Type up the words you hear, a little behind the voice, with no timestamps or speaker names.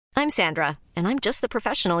I'm Sandra, and I'm just the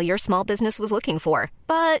professional your small business was looking for.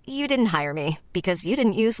 But you didn't hire me because you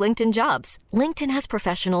didn't use LinkedIn Jobs. LinkedIn has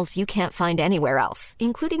professionals you can't find anywhere else,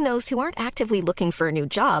 including those who aren't actively looking for a new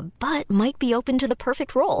job, but might be open to the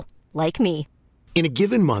perfect role, like me. In a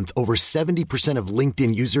given month, over 70% of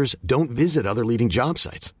LinkedIn users don't visit other leading job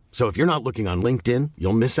sites. So if you're not looking on LinkedIn,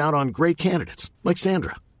 you'll miss out on great candidates like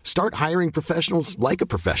Sandra. Start hiring professionals like a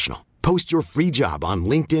professional. Post your free job on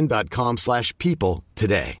linkedin.com/people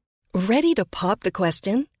today. Ready to pop the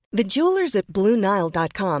question? The jewelers at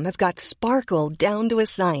BlueNile.com have got sparkle down to a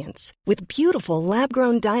science with beautiful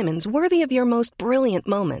lab-grown diamonds worthy of your most brilliant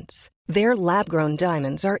moments. Their lab-grown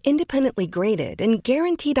diamonds are independently graded and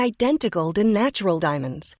guaranteed identical to natural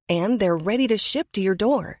diamonds, and they're ready to ship to your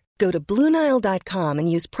door. Go to BlueNile.com and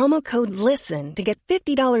use promo code LISTEN to get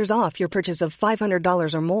 $50 off your purchase of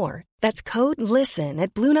 $500 or more. That's code LISTEN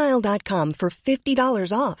at BlueNile.com for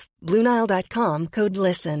 $50 off. BlueNile.com, code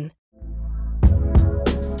LISTEN.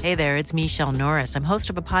 Hey there, it's Michelle Norris. I'm host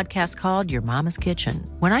of a podcast called Your Mama's Kitchen.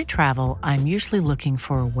 When I travel, I'm usually looking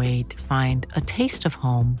for a way to find a taste of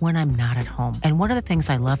home when I'm not at home. And one of the things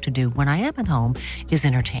I love to do when I am at home is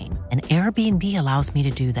entertain. And Airbnb allows me to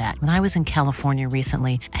do that. When I was in California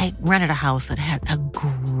recently, I rented a house that had a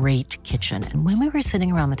great kitchen. And when we were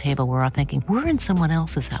sitting around the table, we were all thinking, we're in someone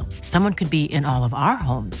else's house. Someone could be in all of our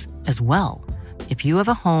homes as well. If you have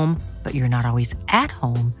a home, but you're not always at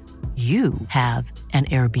home, you have an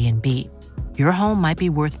Airbnb. Your home might be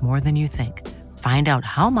worth more than you think. Find out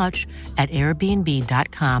how much at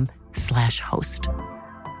airbnb.com/host.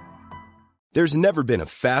 There's never been a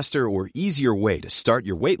faster or easier way to start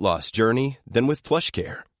your weight loss journey than with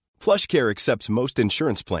PlushCare. PlushCare accepts most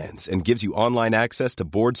insurance plans and gives you online access to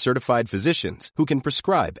board-certified physicians who can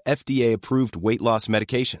prescribe FDA-approved weight loss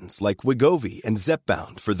medications like Wegovy and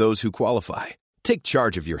Zepbound for those who qualify. Take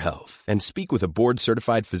charge of your health and speak with a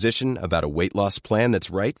board-certified physician about a weight loss plan that's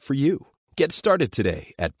right for you. Get started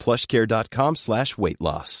today at plushcare.com/weight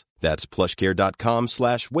loss. That's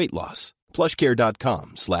plushcare.com/weight loss.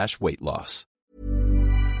 plushcare.com/weight loss.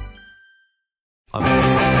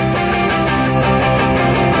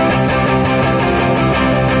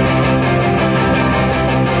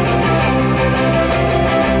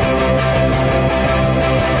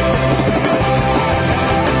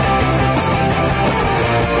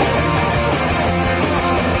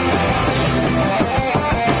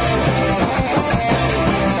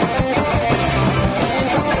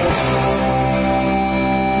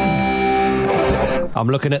 I'm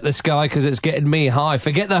looking at the sky because it's getting me high.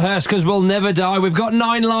 Forget the hearse because we'll never die. We've got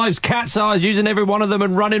 9 lives, cat's eyes, using every one of them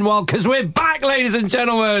and running wild because we're back, ladies and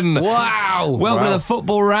gentlemen. Wow. Welcome to the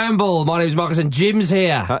Football Ramble. My name's Marcus and Jim's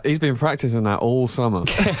here. He's been practising that all summer.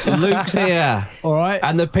 Luke's here. All right.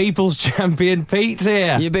 And the People's Champion Pete's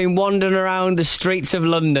here. You've been wandering around the streets of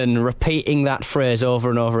London repeating that phrase over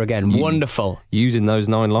and over again. Wonderful. Using those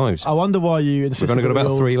 9 lives. I wonder why you insisted We've only got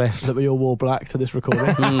about 3 left. That we all wore black to this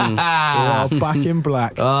recording. We are back in black.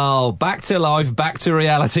 Oh, back to life, back to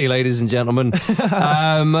reality, ladies and gentlemen.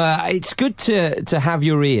 It's good to have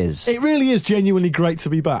your ears. It really is genuinely great to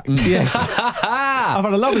be back. Yes. I've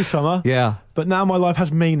had a lovely summer. Yeah. But now my life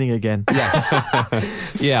has meaning again. Yes.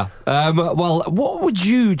 Yeah. Well, what would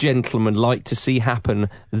you, gentlemen, like to see happen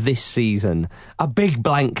this season? A big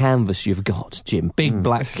blank canvas you've got, Jim. Big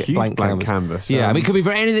blank canvas. Yeah, I mean, it could be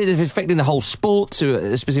for anything that's affecting the whole sport,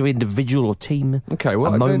 to a specific individual or team. Okay,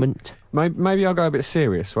 well, a moment. Maybe I'll go a bit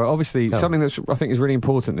serious. Well, obviously, something that I think is really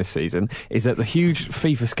important this season is that the huge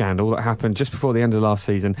FIFA scandal that happened just before the end of last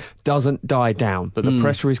season doesn't die down. That the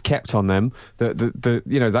pressure is kept on them. That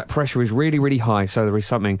that pressure is really, really high. So there is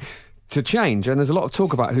something to change, and there's a lot of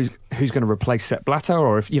talk about who's going to replace Sepp Blatter,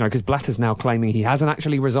 or if because Blatter's now claiming he hasn't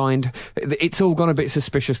actually resigned. It's all gone a bit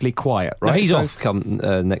suspiciously quiet, right? No, he's off come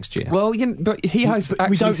next year. Well, but he has actually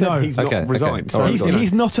we don't said know. he's not resigned. Okay. So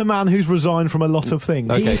He's not a man who's resigned from a lot of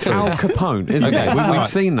things. He's Al Capone, isn't he? We've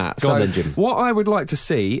seen that. Go on then, Jim. What I would like to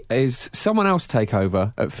see is someone else take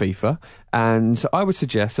over at FIFA. And I would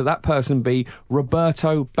suggest that person be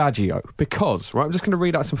Roberto Baggio. Because, right, I'm just going to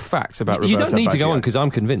read out some facts about Roberto Baggio. You don't need to go on because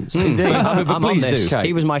I'm convinced. Indeed. I'm please on this. do. Okay.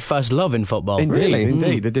 He was my first love in football.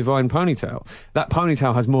 Indeed, the divine ponytail. That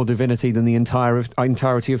ponytail has more divinity than the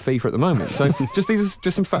entirety of FIFA at the moment. So just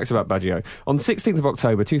some facts about Baggio. On 16th of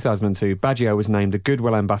October 2002, Baggio was named a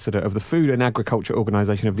Goodwill Ambassador of the Food and Agriculture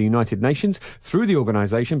Organisation of the United Nations. Through the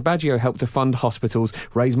organisation, Baggio helped to fund hospitals,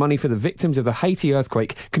 raise money for the victims of the Haiti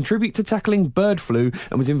earthquake, contribute to tackling bird flu,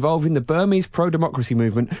 and was involved in the Burmese pro-democracy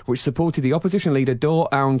movement, which supported the opposition leader Daw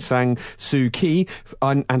Aung San Suu Kyi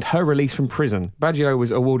and her release from prison. Baggio was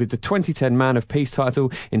awarded the 2010 Man of Peace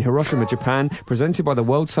title in Hiroshima, Japan, presented by the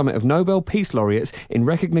World Summit of Nobel Peace Laureates in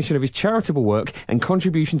recognition of his charitable work and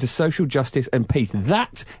contribution to social justice and peace.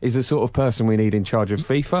 That is the sort of person we need in charge of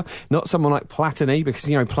FIFA, not someone like Platini, because,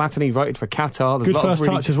 Platini voted for Qatar. There's Good a lot first of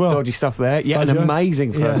really touch as well. dodgy stuff there. Yeah, an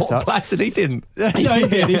amazing first touch. Platini didn't. No, he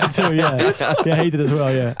did. He did too, yeah. Yeah, he did as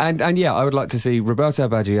well, yeah. And I would like to see Roberto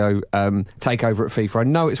Baggio take over at FIFA. I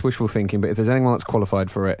know it's wishful thinking, but if there's anyone that's qualified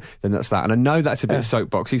for it, then that's that. And I know that's a bit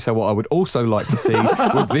soapboxy, so what I would also like to see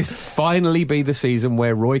would this finally be the season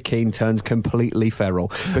where Roy Keane turns completely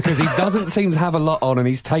feral, because he doesn't seem to have a lot on and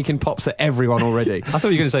he's taking pops at everyone already. I thought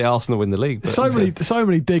you were going to say Arsenal win the league. So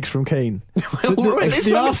many digs from Keane.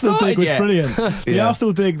 The Arsenal dig was brilliant. The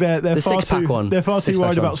Arsenal dig, they're far too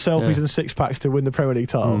worried about selfies and six packs to win the Premier League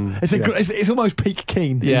title. It's almost peak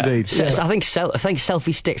Keane, indeed. So, I think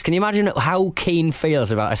selfie sticks. Can you imagine how Keane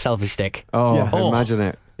feels about a selfie stick? Imagine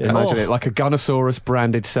it. Yeah. Imagine it, like a Gunnosaurus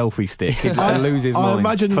branded selfie stick. He'd lose his mind. I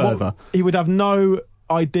imagine further. He would have no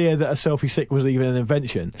idea that a selfie stick was even an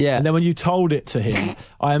invention. Yeah. And then when you told it to him,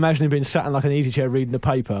 I imagine him being sat in like an easy chair reading the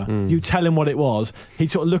paper. You tell him what it was,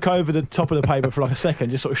 he'd sort of look over the top of the paper for like a second,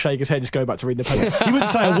 just sort of shake his head, just go back to reading the paper. He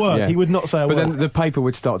wouldn't say a word. He would not say a word. But then the paper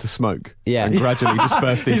would start to smoke. Yeah. And gradually just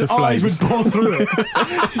burst into flames. His eyes would pour through it.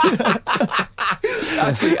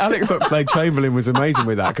 Actually, Alex Oxlade-Chamberlain was amazing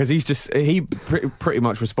with that, because he pretty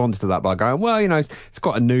much responded to that by going, well, it's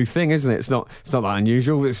quite a new thing, isn't it? It's not that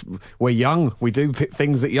unusual. We're young. We do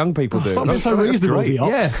things that young people do. Stop being so reasonable.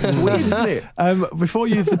 Yeah, weird, isn't it? Before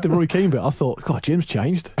you did the Roy Keane bit, I thought, God, Jim's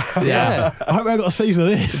changed. Yeah. I hope I got a season of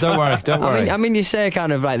this. Don't worry. I mean, you say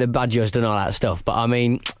kind of like the Baggio's done all that stuff, but I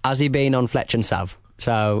mean, has he been on Fletch and Sav?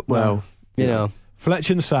 So, you know. Fletch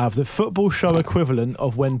and Sav, the football show equivalent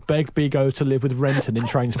of when Begbie go to live with Renton in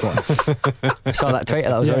Trainspotting. I saw that tweet.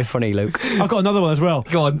 That was very funny, Luke. I've got another one as well.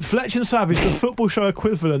 Go on. Fletch and Sav is the football show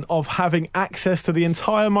equivalent of having access to the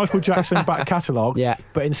entire Michael Jackson back catalogue,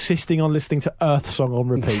 but insisting on listening to Earth Song on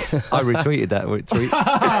repeat. I retweeted that tweet.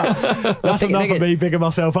 That's enough of me bigging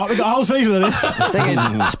myself up. We've got a whole season of this. The thing is,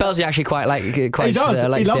 Spelsy actually quite like. He does.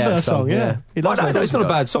 He loves Earth Song. Yeah. He loves it. It's not a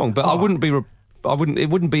bad song, but I wouldn't be. It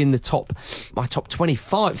wouldn't be in the my top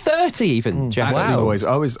 25, 30 even. Jack. Wow. When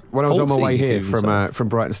I was on my way here even, from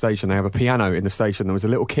Brighton Station, they have a piano in the station. There was a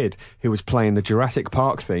little kid who was playing the Jurassic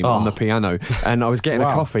Park theme on the piano, and I was getting a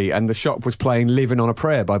coffee, and the shop was playing "Living on a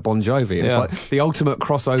Prayer" by Bon Jovi. And it's like the ultimate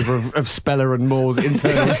crossover of Speller and Moore's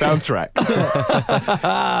internal soundtrack.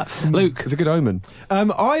 Luke, it's a good omen.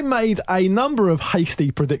 I made a number of hasty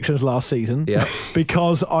predictions last season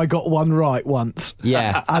because I got one right once.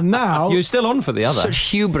 Yeah, and now you're still on for the other. Such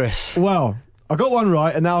hubris. Well, I got one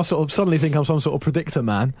right, and now I sort of suddenly think I'm some sort of predictor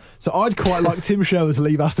man. So I'd quite like Tim Sherwood to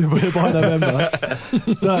leave Aston Villa by November,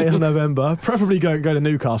 30th of November. Preferably go to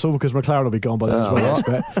Newcastle, because McLaren will be gone by then as well, I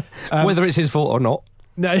expect. Whether it's his fault or not.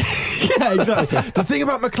 No, yeah, exactly. The thing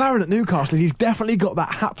about McLaren at Newcastle is he's definitely got that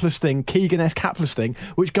hapless thing, Keegan-esque hapless thing,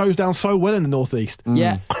 which goes down so well in the Northeast.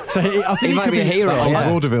 Yeah. So I think he might could be a hero.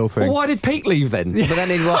 Vaudeville thing. Well, why did Pete leave then? But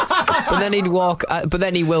then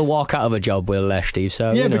he will walk out of a job, will Steve?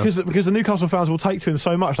 So because the Newcastle fans will take to him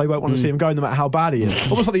so much they won't want to see him go, no matter how bad he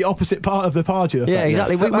is. Almost like the opposite part of the Pardew. Yeah,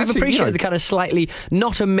 exactly. We've appreciated the kind of slightly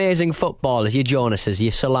not amazing footballers, your Jonases,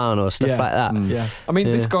 your Solano, stuff like that. Yeah. I mean,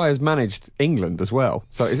 this guy has managed England as well,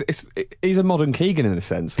 so he's a modern Keegan in a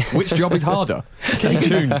sense. Which job is harder?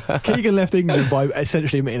 Keegan left England by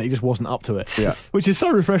essentially admitting that he just wasn't up to it, which is so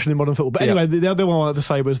refreshing in modern football. But anyway, the other one I wanted to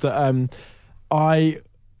say was that I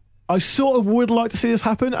sort of would like to see this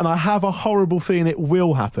happen, and I have a horrible feeling it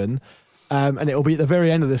will happen, and it will be at the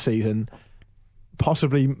very end of the season,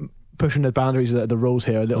 possibly pushing the boundaries of the rules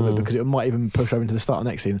here a little bit, because it might even push over into the start of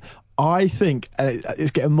next season. I think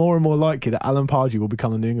it's getting more and more likely that Alan Pardew will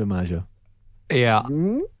become the New England manager. Yeah,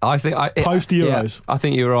 I think post Euros. I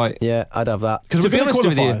think you're right. Yeah, I'd have that. Because we're going to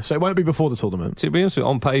qualify, so it won't be before the tournament. To be honest with you,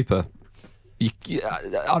 on paper, you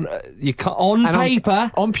can't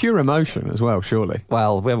on pure emotion as well. Surely.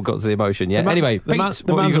 Well, we haven't got to the emotion yet. Anyway, the man's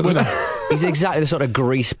a winner. He's exactly the sort of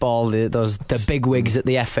grease ball the big wigs at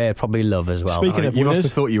the FA probably love as well. Speaking of you winners, must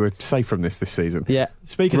have thought you were safe from this season. Yeah.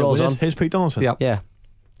 Speaking of winners, here's Pete Donaldson. Yeah.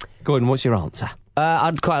 Gordon, what's your answer?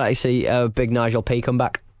 I'd quite like to see big Nigel P come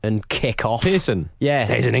back and kick off. Pearson.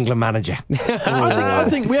 Yeah. He's an England manager. I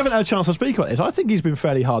think we haven't had a chance to speak about this. I think he's been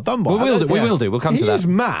fairly hard done by. We will do. We'll come to that. He is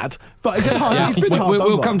mad, but he's been hard done by.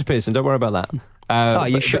 We'll come to Pearson. Don't worry about that. Are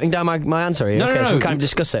you shutting down my answer here? No. So we can't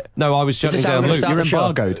discuss it. No, I was shutting down Luke. You're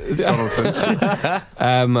embargoed, Donaldson.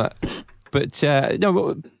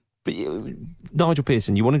 Nigel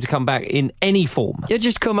Pearson, you want him to come back in any form. You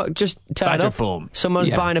just come up, just turn Badger up. form. Someone's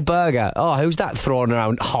buying a burger. Oh, who's that throwing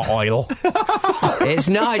around hot oil? It's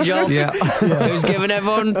Nigel. Yeah. Who's giving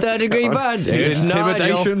everyone third-degree burns? It's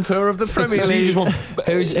Intimidation Nigel. tour of the Premier So you League. just want,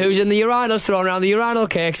 Who's in the urinals throwing around the urinal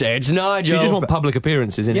cakes? It's Nigel. you just want public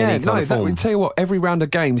appearances in any kind of form. Tell you what, every round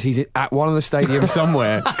of games, he's at one of the stadiums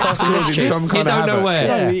somewhere. Causing some kind You of don't know havoc.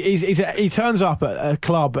 where. No, he turns up at a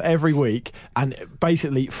club every week and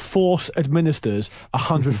basically force administers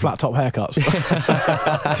 100 flat top haircuts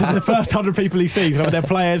to the first 100 people he sees, whether they're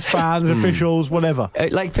players, fans, officials, whatever.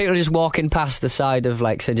 Like people just walking past the side of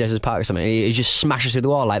like St James's Park or something. He just smashes through the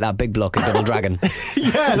wall like that big bloke in Double Dragon.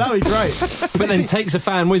 Yeah, that'd be great. But then takes a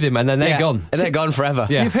fan with him and then they're gone. And they're gone forever.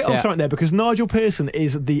 Yeah. You've hit on something there because Nigel Pearson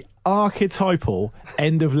is the archetypal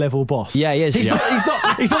end of level boss. Yeah, he is. He's not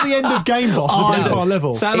the end of game boss of the entire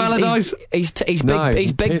level. Sam Allardyce. He's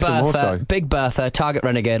Big Pearson more Bertha, so. Big Bertha, Target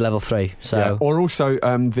Renegade level 3. So Yeah. Or also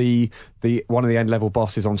the one of the end level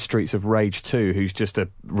bosses on Streets of Rage 2, who's just a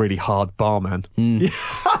really hard barman.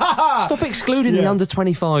 Stop excluding the under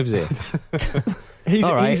 25s here. He's,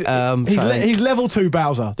 All right, he's level 2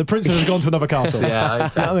 Bowser. The princess has gone to another castle.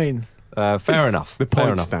 Yeah, okay. I mean, Fair enough. The Fair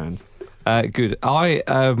point enough. stands. Good.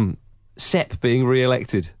 Sepp being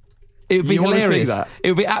re-elected. It would be You wanna see hilarious. that? It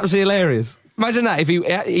would be absolutely hilarious. Imagine that if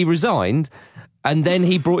he resigned and then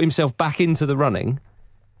he brought himself back into the running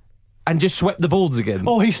and just swept the boards again.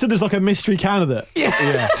 he stood as like a mystery candidate.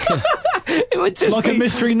 Yeah. It would just Like be a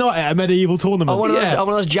mystery knight at a medieval tournament. Or one of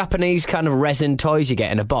those Japanese kind of resin toys you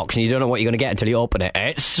get in a box and you don't know what you're going to get until you open it.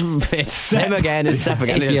 It's him again and Sepp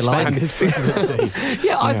again. If you like. Presidency.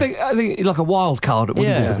 I think like a wild card at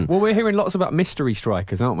Wimbledon. Well, we're hearing lots about mystery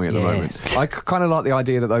strikers, aren't we, at the moment? I kind of like the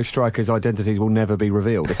idea that those strikers' identities will never be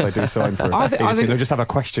revealed if they do sign for I think they'll just have a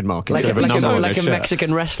question mark Like instead of a number on a their shirt.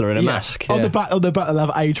 Mexican wrestler in a mask. On the back of the battle of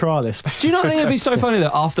a trialist. Do you not think it'd be so funny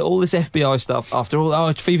that after all this FBI stuff, after all,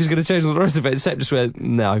 FIFA's going to change all the rest of it, Sepp just went,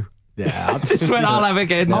 no. Yeah, Just went, I'll have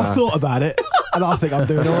again. I've thought about it, and I think I'm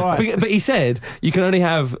doing all right. But he said you can only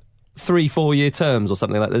have 3-4 year terms or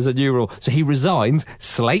something like that. There's a new rule. So he resigns,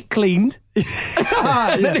 slate cleaned.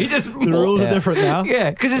 And then he just the rules are different now.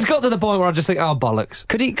 Yeah, because it's got to the point where I just think, oh, bollocks.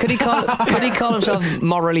 Could he call himself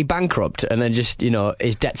morally bankrupt and then just,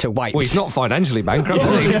 his debts are wiped? Well, he's not financially bankrupt, is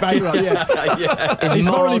Morally he? bankrupt, yeah. His He's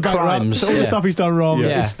moral morally bankrupt. crimes. So all the stuff he's done wrong.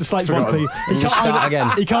 Yeah. The slate's wiped clean. He Just start again.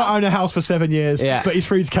 He can't own a house for 7 years, Yeah. but he's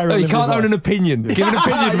free to carry No, on. you living his can't own life. an opinion. Give an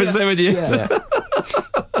opinion for 7 years.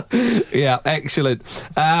 Yeah, excellent.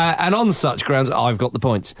 And on such grounds, I've got the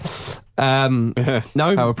points. No,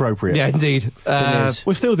 How appropriate. Yeah, indeed.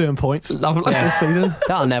 We're still doing points Lovely. this season.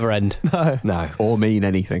 That'll never end. No. Or mean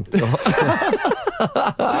anything.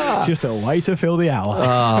 Just a way to fill the hour.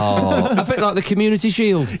 Oh, a bit like the Community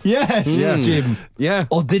Shield. Yes. Jim. Yeah.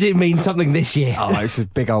 Or did it mean something this year? Oh, it's a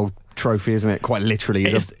big old trophy, isn't it? Quite literally,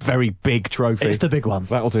 it's a very big trophy. It's the big one.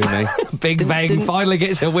 That'll do me. Big Bang finally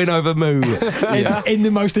gets a win over Moo. In the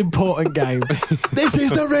most important game. This is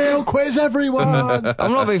the real quiz, everyone.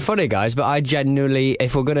 I'm not being funny, guys, but I genuinely,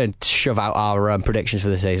 if we're going to shove out our predictions for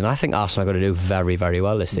the season, I think Arsenal are going to do very, very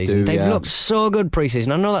well this season. They've looked so good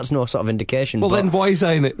pre-season. I know that's no sort of indication. Well, but then why are you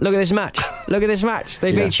saying it? look at this match. Look at this match.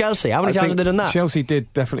 They beat Chelsea. How many times have they done that? Chelsea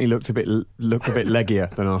did definitely look a bit leggier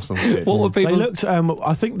than Arsenal did. What would They people... looked,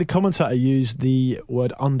 I think the commentator used the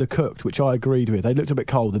word undercooked, which I agreed with. They looked a bit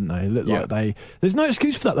cold, didn't they? It looked like there's no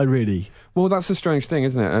excuse for that, though, really. Well, that's a strange thing,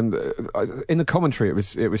 isn't it? And in the commentary, it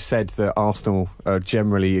was said that Arsenal are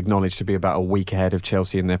generally acknowledged to be about a week ahead of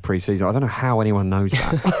Chelsea in their pre-season. I don't know how anyone knows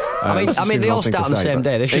that. I mean, they all start on the same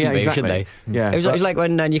day. They shouldn't be, should they? Yeah. It was like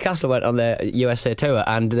when Newcastle went on their USA tour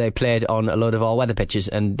and they played on a load of all-weather pitches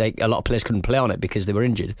and a lot of players couldn't play on it because they were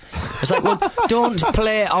injured. It's like, well, don't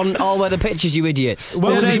play on all-weather pitches, you idiots.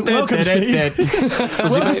 Welcome, Steve. Welcome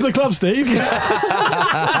to the club, Steve.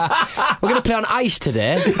 We're going to play on ice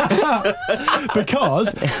today.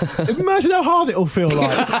 Because imagine how hard it'll feel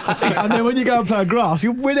like. And then when you go and play on grass,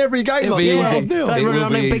 you'll win every game. It'll Like be easy. 12-0. Like It running will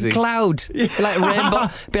on a be big easy. cloud. Be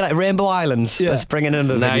like Rainbow Islands. Yeah. Let's bring in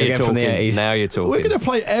another Now video you're game from the talking. 80s. Now you're talking. We're going to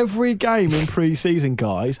play every game in pre-season,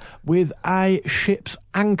 guys, with a ship's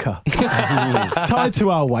anchor tied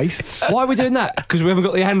to our waists. Why are we doing that? Because we haven't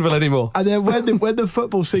got the anvil anymore. And then when the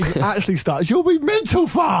football season actually starts, you'll be mental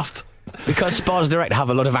fast. Because Sports Direct have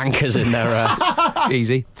a lot of anchors in their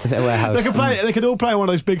Easy. warehouse. They could all play one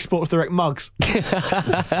of those big Sports Direct mugs. They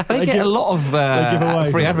get give- a lot of give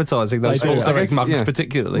away free more. advertising, those They do. Sports I Direct guess, mugs yeah.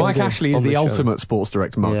 particularly. Mike Ashley is On the show. ultimate Sports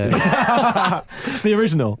Direct mug. Yeah. The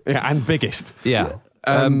original. Yeah, and biggest. Yeah.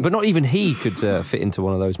 But not even he could fit into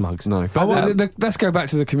one of those mugs. No. But let's go back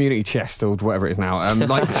to the community chest or whatever it is now.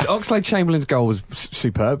 Oxlade-Chamberlain's goal was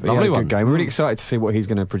superb. He had a good game. We're really excited to see what he's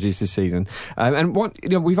going to produce this season. And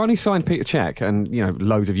we've only signed Peter Cech and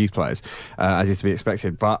loads of youth players, as is to be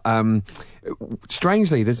expected. But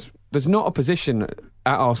strangely, there's not a position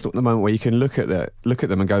at Arsenal at the moment where you can look at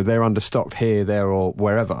them and go, they're understocked here, there, or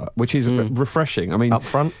wherever, which is refreshing. I mean, up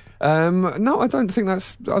front. No, I don't think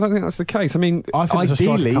that's the case. I mean, I think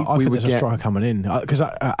ideally, there's a striker coming in because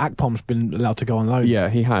Akpom's been allowed to go on loan. Yeah,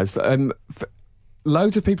 he has.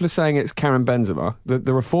 Loads of people are saying it's Karim Benzema.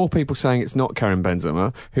 There are 4 people saying it's not Karim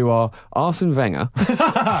Benzema, who are Arsene Wenger,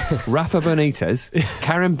 Rafa Benitez,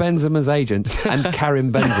 Karim Benzema's agent, and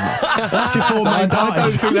Karim Benzema. That's your 4 main I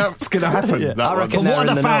don't think that's going to happen. Yeah. I reckon But what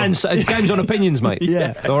are the fans? Game's on opinions, mate.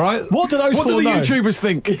 Yeah. All right? What do those What 4 do the know? YouTubers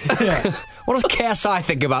think? Yeah. What does KSI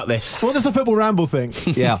think about this? What does the Football Ramble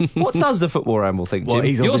think? Yeah. What does the Football Ramble think, Jim? Well,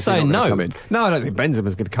 he's You're obviously saying not no. gonna come in. No, I don't think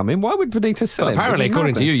Benzema's going to come in. Why would Benitez sell him? Apparently,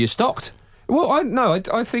 according to you, Madness. you're stocked. Well,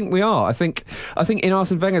 I think we are. I think in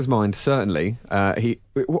Arsene Wenger's mind, certainly, I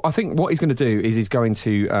think what he's going to do is he's going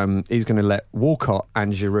to let Walcott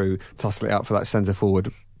and Giroud tussle it out for that centre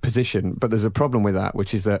forward position. But there's a problem with that,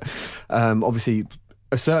 which is that obviously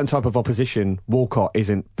a certain type of opposition, Walcott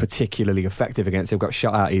isn't particularly effective against. He'll get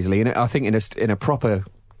shut out easily, and I think in a proper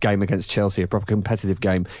game against Chelsea, a proper competitive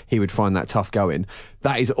game, he would find that tough going.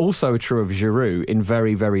 That is also true of Giroud in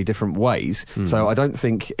very, very different ways. So I don't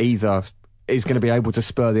think either is going to be able to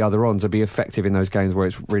spur the other on to be effective in those games where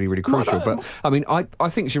it's really, really crucial. But I mean, I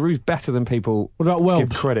think Giroud's better than people give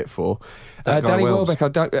credit for. Danny Welbeck,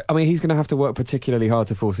 he's going to have to work particularly hard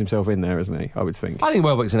to force himself in there, isn't he? I would think. I think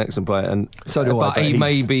Welbeck's an excellent player, and so do I. But he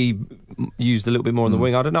may be used a little bit more on the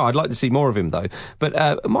wing. I don't know. I'd like to see more of him though. But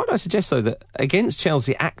might I suggest though that against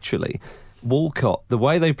Chelsea, actually, Walcott, the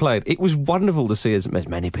way they played, it was wonderful to see. As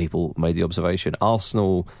many people made the observation,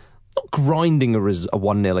 Arsenal not grinding a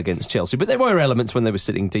 1-0 against Chelsea, but there were elements when they were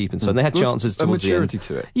sitting deep and so on. They had chances towards the end. Maturity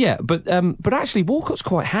to it. Yeah, but actually Walcott's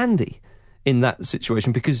quite handy in that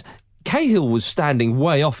situation because Cahill was standing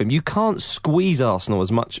way off him. You can't squeeze Arsenal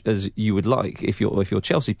as much as you would like if you're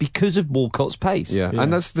Chelsea because of Walcott's pace. Yeah,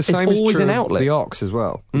 and that's the same. It's always true an outlet. The Ox as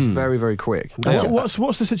well. It's very, very quick.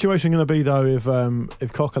 What's the situation going to be though if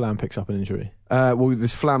Coquelin picks up an injury? Well,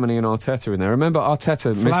 there's Flamini and Arteta in there. Remember,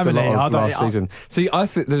 Arteta missed a lot of last season. See, I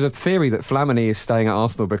think there's a theory that Flamini is staying at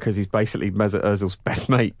Arsenal because he's basically Mesut Ozil's best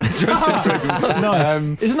mate.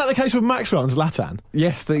 Nice. Isn't that the case with Maxwell and Zlatan?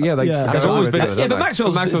 Yes, they There's always been. Yeah, but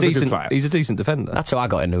Maxwell's a decent. player. He's a decent defender. That's how I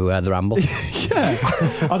got into the ramble. Yeah.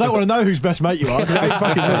 I don't want to know whose best mate you are. 'Cause it ain't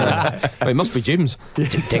fucking me. Well, it must be Jim's.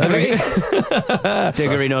 Diggory.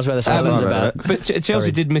 Diggory knows where the silence about. But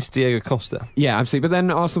Chelsea did miss Diego Costa. Yeah, absolutely. But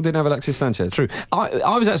then Arsenal didn't have Alexis Sanchez. True.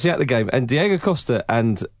 I was actually at the game, and Diego Costa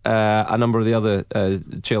and a number of the other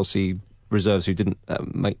Chelsea reserves who didn't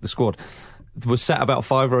make the squad was sat about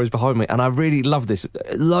 5 rows behind me, and I really loved this.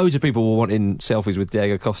 Loads of people were wanting selfies with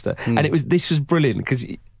Diego Costa, and this was brilliant because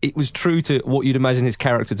it was true to what you'd imagine his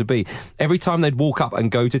character to be. Every time they'd walk up and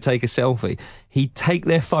go to take a selfie, he'd take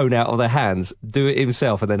their phone out of their hands, do it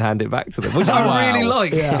himself, and then hand it back to them, which I really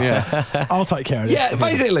like. Yeah. I'll take care of it. Yeah,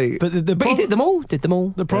 basically. But he did them all.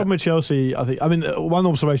 The problem with Chelsea, one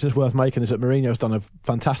observation that's worth making is that Mourinho's done a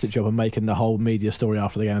fantastic job of making the whole media story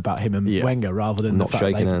after the game about him and Wenger, rather than not the fact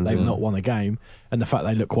shaking they've hands, not won a game, and the fact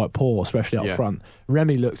they look quite poor, especially up front.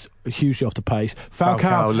 Remy looked hugely off the pace.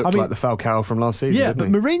 Falcao looked like the Falcao from last season. Yeah, but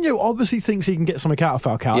Mourinho obviously thinks he can get something out of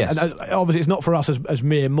Falcao. Yes. And obviously it's not for us as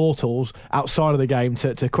mere mortals outside of the game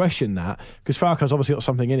to question that, because Falcao's obviously got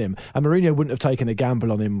something in him, and Mourinho wouldn't have taken a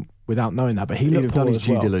gamble on him without knowing that, but he'd have done his as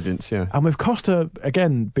due well. diligence, yeah. And with Costa,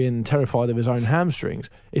 again, being terrified of his own hamstrings,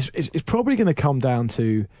 it's probably going to come down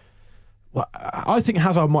to... Well, I think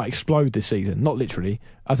Hazard might explode this season, not literally.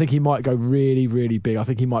 I think he might go really, really big. I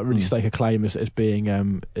think he might really stake a claim as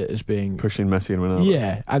being pushing Messi and Ronaldo.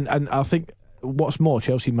 Yeah, and I think what's more,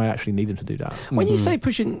 Chelsea may actually need him to do that. When you say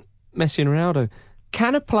pushing Messi and Ronaldo,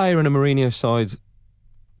 can a player in a Mourinho side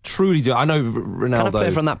truly do? I know Ronaldo. Can a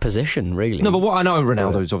player from that position, really? No, but what I know,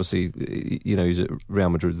 Ronaldo is obviously, he's at Real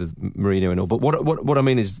Madrid, the Mourinho and all. But what I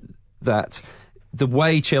mean is that the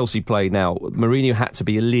way Chelsea play now, Mourinho had to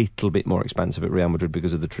be a little bit more expansive at Real Madrid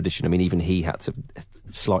because of the tradition. I mean, even he had to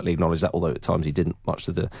slightly acknowledge that, although at times he didn't, much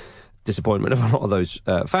to the disappointment of a lot of those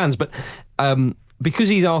fans. But because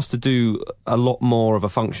he's asked to do a lot more of a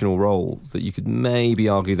functional role, that you could maybe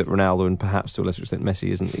argue that Ronaldo and perhaps to a lesser extent Messi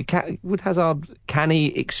isn't. Can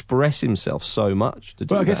he express himself so much to do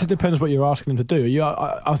that? Well, I guess it depends what you're asking him to do.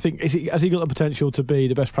 I think has he got the potential to be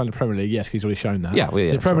the best player in the Premier League? Yes, he's already shown that. Yeah, well,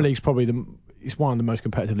 yeah, the Premier League's probably the it's one of the most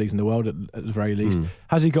competitive leagues in the world at the very least.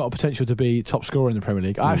 Has he got a potential to be top scorer in the Premier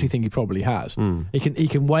League? I actually think he probably has. He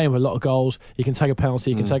can weigh in with a lot of goals. He can take a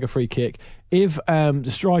penalty. He can take a free kick. If the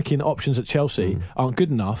striking options at Chelsea aren't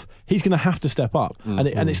good enough, he's going to have to step up.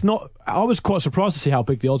 And it's not. I was quite surprised to see how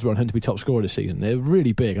big the odds were on him to be top scorer this season. They're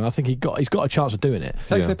really big, and I think he's got a chance of doing it.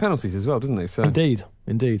 Takes their penalties as well, doesn't he? So.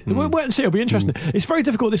 Indeed. We'll wait and see. It'll be interesting. It's very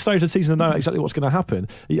difficult at this stage of the season to know exactly what's going to happen.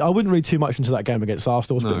 I wouldn't read too much into that game against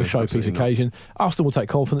Arsenal. It's a bit of a showpiece occasion. Arsenal will take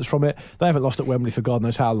confidence from it. They haven't lost at Wembley for God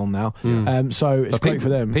knows how long now. So it's great for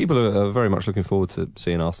them. People are very much looking forward to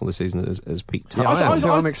seeing Arsenal this season as peak time.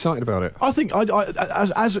 I'm excited about it. I think,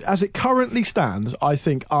 as it currently stands, I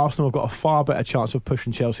think Arsenal have got a far better chance of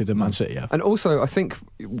pushing Chelsea than Man City have. And also, I think,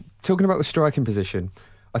 talking about the striking position,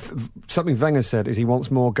 something Wenger said is he wants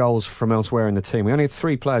more goals from elsewhere in the team. We only had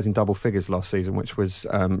 3 players in double figures last season, which was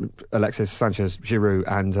Alexis Sanchez, Giroud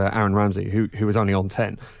and Aaron Ramsey, who was only on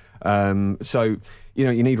 10. So,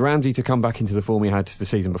 you need Ramsey to come back into the form he had the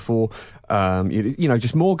season before.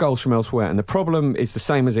 Just more goals from elsewhere. And the problem is the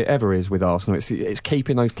same as it ever is with Arsenal. It's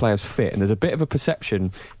keeping those players fit. And there's a bit of a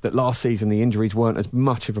perception that last season the injuries weren't as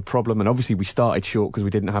much of a problem. And obviously we started short because we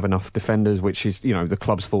didn't have enough defenders, which is, the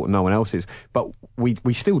club's fault and no one else's. But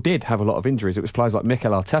we still did have a lot of injuries. It was players like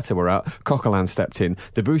Mikel Arteta were out, Coquelin stepped in,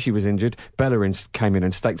 Debuchy was injured, Bellerin came in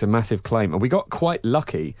and staked a massive claim. And we got quite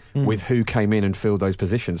lucky with who came in and filled those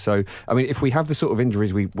positions. So, I mean, if we have the sort of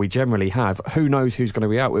injuries we generally have, who knows who's going to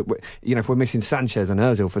be out? If we're missing Sanchez and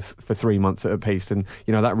Ozil for 3 months at a piece, then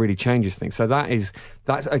that really changes things. So that's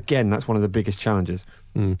one of the biggest challenges.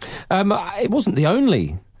 It wasn't the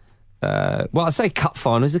only. I say cup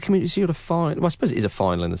final. Is the Community Shield a final? Well, I suppose it is a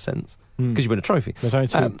final in a sense because you win a trophy.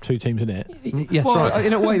 There's only two teams in it. Yes, right.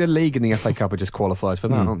 In a way, the league and the FA Cup are just qualifiers for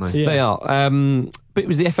that, aren't they? Yeah. They are. But it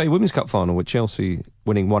was the FA Women's Cup final with Chelsea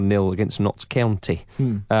winning 1-0 against Notts County.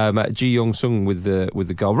 Ji Young-sung with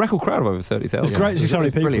the goal. Record crowd of over 30,000. It's great to see so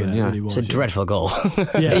many people. Brilliant, It really was, it's a dreadful goal.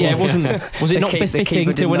 It wasn't. Was it not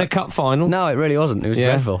befitting to win a cup final? No, it really wasn't. It was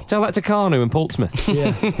dreadful. Tell that to Kanu and Portsmouth.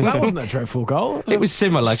 Yeah. That wasn't a dreadful goal. It was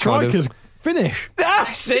similar, kind of. Finish.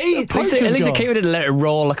 See? At least the keeper didn't let it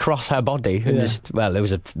roll across her body. And there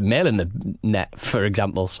was a nail in the net, for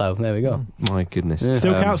example, so there we go. My goodness. Yeah.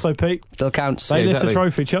 Still counts though, Pete. Still counts. They lift the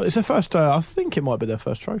trophy. It's their first, I think it might be their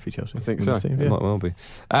first trophy, Chelsea. I think so. It might well be.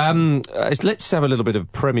 Let's have a little bit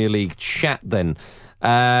of Premier League chat then.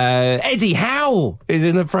 Eddie Howe is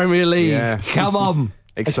in the Premier League. Yeah. Come on.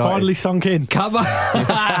 It's finally sunk in. Come on.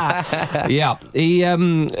 Yeah.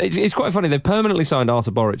 It's quite funny. They permanently signed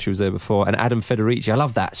Artur Boruc, who was there before, and Adam Federici. I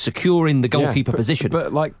love that. Securing the goalkeeper position.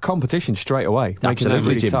 But like competition straight away. Absolutely,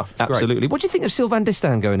 really Jim. Tough. Absolutely. Great. What do you think of Sylvain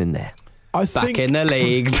Distin going in there? Back in the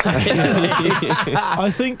league.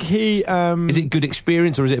 I think he... is it good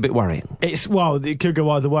experience or is it a bit worrying? It could go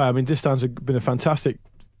either way. I mean, Distin's been a fantastic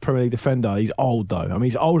Premier League defender. He's old, though. I mean,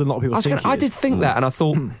 he's older than a lot of people think I did think that, and I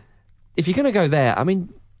thought... If you're going to go there, I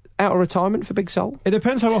mean, out of retirement for Big Sol? It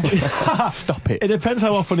depends how often... Stop it. It depends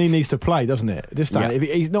how often he needs to play, doesn't it? He's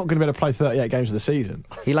not going to be able to play 38 games of the season.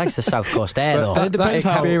 He likes the South Coast air, though. That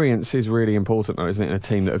experience is really important, though, isn't it, in a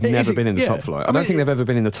team that have never been in the top flight? I don't think they've ever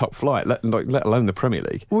been in the top flight, let alone the Premier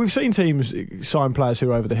League. Well, we've seen teams sign players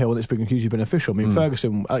who are over the hill, and it's been hugely beneficial. I mean,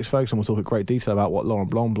 Alex Ferguson will talk in great detail about what Laurent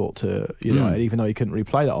Blanc brought to United, even though he couldn't really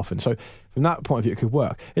play that often. So from that point of view, it could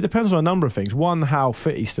work. It depends on a number of things. One, how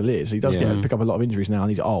fit he still is. He does pick up a lot of injuries now, and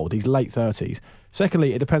he's old. He's late 30s.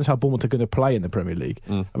 Secondly, it depends how Bournemouth are going to play in the Premier League.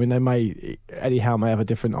 I mean, Eddie Howe may have a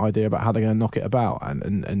different idea about how they're going to knock it about,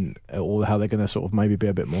 and or how they're going to sort of maybe be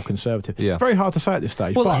a bit more conservative. Yeah. Very hard to say at this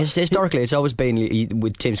stage. Well, historically, it's always been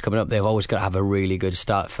with teams coming up. They've always got to have a really good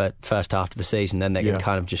start for first half of the season. Then they can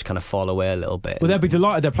kind of fall away a little bit. Well, they'll be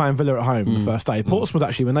delighted they're playing Villa at home the first day. Portsmouth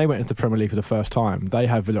actually, when they went into the Premier League for the first time, they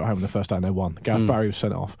had Villa at home the first day and they won. Gareth Barry was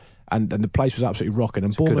sent off, and the place was absolutely rocking.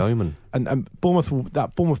 And Bournemouth, good omen. And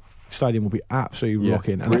Bournemouth Stadium will be absolutely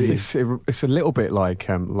rocking. And it's a little bit like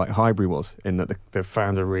Highbury was, in that the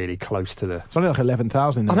fans are really close to the... It's only like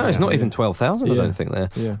 11,000. I know, it's not even 12,000, I don't think, there.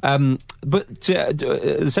 Yeah. But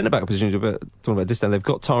the centre-back position, talking about Distin, they've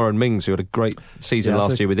got Tyrone Mings, who had a great season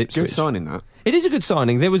last year with Ipswich. Good signing, that. It is a good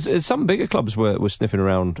signing. There was some bigger clubs were sniffing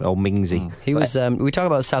around old Mingsy. He was. We talk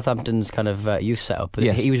about Southampton's kind of youth setup.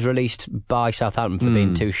 Yes. He was released by Southampton for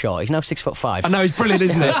being too short. He's now 6'5". I know, he's brilliant,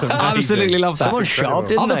 isn't it? I absolutely love that. Someone shot,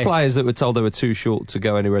 didn't Other they? players that were told they were too short to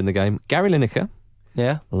go anywhere in the game. Gary Lineker.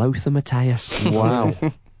 Yeah. Lothar Matthäus. Wow.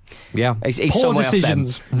 Yeah. He's poor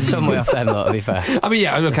decisions. Some way off them, though, to be fair. I mean,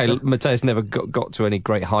 yeah, okay, Matthäus never got to any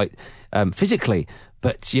great height physically,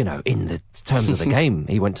 But, you know, in the terms of the game,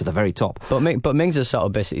 he went to the very top. But Mings has sort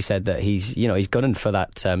of basically said that he's gunning for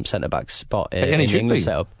that centre-back spot in the England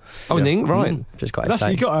setup. Oh, in the England, right. Which is quite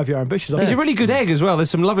exciting. You've got to have your ambitions. He's a really good egg as well. There's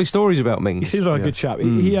some lovely stories about Mings. He seems like a good chap.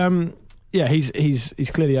 He's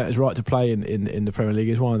clearly at his right to play in the Premier League.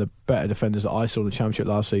 He's one of the better defenders that I saw in the Championship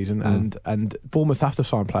last season, and Bournemouth have to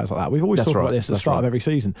sign players like that. We've always talked about this at the start of every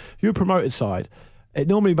season. If you're a promoted side, it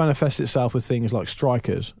normally manifests itself with things like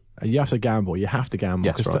strikers. You have to gamble.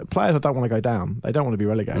 Because players don't want to go down. They don't want to be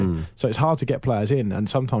relegated. So it's hard to get players in, and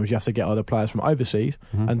sometimes you have to get other players from overseas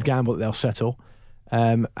and gamble that they'll settle.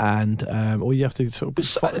 Or you have to sort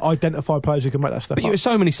of identify players who can make that step up. But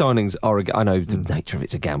so many signings are. I know the nature of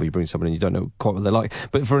it's a gamble. You bring someone in, you don't know quite what they're like.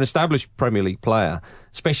 But for an established Premier League player,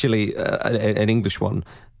 especially an English one,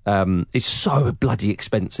 is so bloody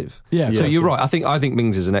expensive. So you're right. I think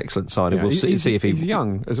Mings is an excellent signing. We'll see if he's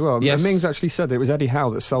young as well. Yes. Mings actually said that it was Eddie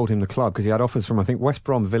Howe that sold him the club because he had offers from, I think, West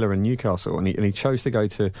Brom, Villa and Newcastle, and he chose to go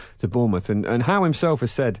to Bournemouth. And Howe himself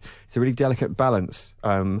has said it's a really delicate balance,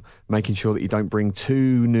 making sure that you don't bring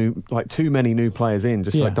too many new players in,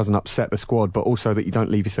 just so it doesn't upset the squad, but also that you don't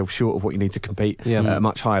leave yourself short of what you need to compete at a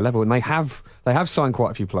much higher level. And they have signed quite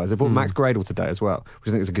a few players. They bought Max Gradel today as well, which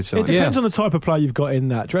I think is a good sign. It depends on the type of player you've got in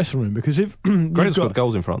that dressing room, because if Gradel's got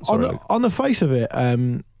goals in front. On the face of it,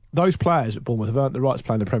 those players at Bournemouth have earned the right to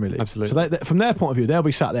play in the Premier League. Absolutely. So from their point of view, they'll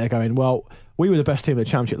be sat there going, well, we were the best team in the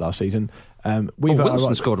Championship last season.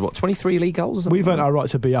 Wilson scored, 23 league goals or something? We've earned our right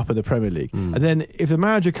to be up in the Premier League. And then if the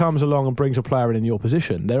manager comes along and brings a player in your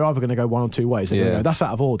position, they're either going to go one or two ways. They're going to go, that's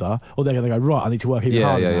out of order, or they're going to go, right, I need to work even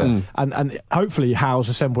harder. And hopefully Howe's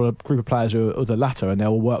assembled a group of players who are the latter, and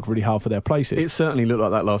they'll work really hard for their places. It certainly looked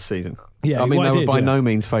like that last season. Yeah, I mean, they were by no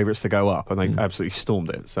means favourites to go up, and they absolutely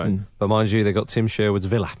stormed it. So, But mind you, they got Tim Sherwood's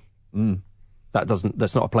Villa.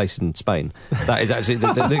 That's not a place in Spain. That is actually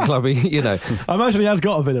the club, you know. I imagine he has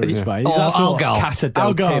got a Villa in Spain. Algarve. Casa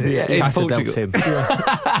del Tim.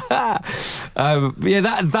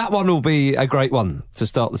 That one will be a great one to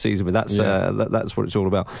start the season with. That's what it's all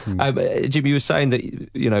about. Jim, you were saying that,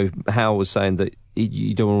 you know, Howe was saying that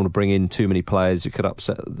you don't want to bring in too many players who could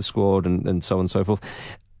upset the squad and so on and so forth.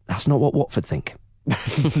 That's not what Watford think.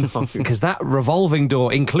 Because that revolving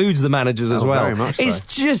door includes the managers as well. Very much so. It's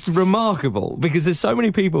just remarkable because there's so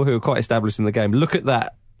many people who are quite established in the game. Look at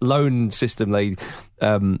that loan system they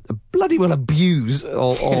bloody well abuse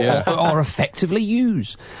or effectively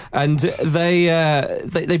use, and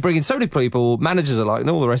they bring in so many people, managers are like, and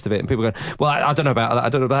all the rest of it, and people go, well, I don't know about that, I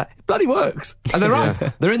don't know about that. It bloody works, and they're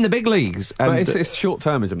up. They're in the big leagues. And but it's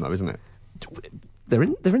short-termism though, isn't it? They're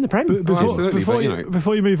in the Premier.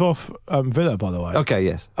 Before you move off Villa, by the way. Okay,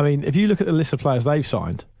 yes. I mean, if you look at the list of players they've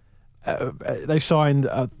signed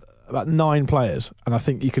about 9 players, and I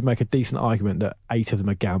think you could make a decent argument that 8 of them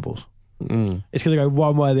are gambles. It's going to go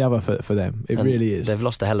one way or the other for them. It really is. They've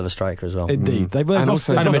lost a hell of a striker as well. Indeed. They've lost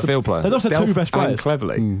a midfield player. They've lost their 2 best players.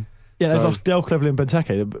 Cleverly. Yeah, they've lost Del Cleverly and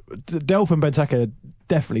Benteke. Delph and Benteke are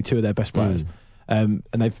definitely 2 of their best players. And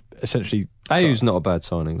they've essentially... Ayu's not a bad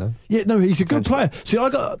signing, though. Yeah, no, he's a good player. See,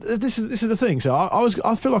 this is the thing. So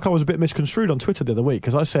I feel like I was a bit misconstrued on Twitter the other week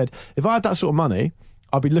because I said if I had that sort of money,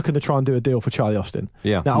 I'd be looking to try and do a deal for Charlie Austin.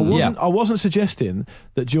 Yeah. Now I wasn't suggesting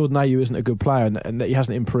that Jordan Ayew isn't a good player and that he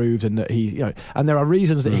hasn't improved and that he, you know, and there are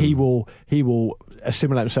reasons that he will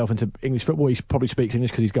assimilate himself into English football. He probably speaks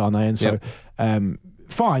English because he's Ghanaian. So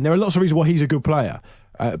fine. There are lots of reasons why he's a good player,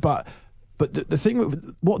 but the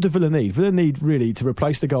thing, what do Villa need? Villa need really to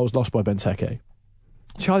replace the goals lost by Benteke.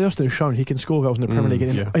 Charlie Austin has shown he can score goals in the Premier League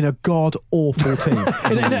in a god-awful team.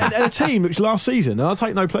 in a team which last season, and I'll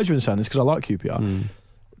take no pleasure in saying this because I like QPR,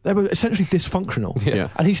 they were essentially dysfunctional,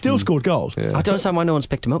 and he still scored goals. I don't understand why no one's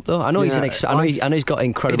picked him up though. I know he's I know he's got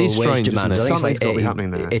incredible wage demands. Something's got to be happening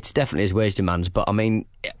there. It's definitely his wage demands, but I mean,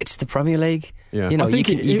 it's the Premier League. Yeah. You know, you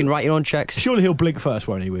can write your own checks. Surely he'll blink first,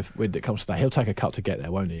 won't he? With it comes to that, he'll take a cut to get there,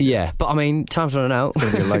 won't he? Yeah, but I mean, time's running out.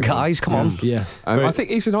 Guys, come on. Yeah, I think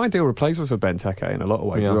he's an ideal replacement for Benteke in a lot of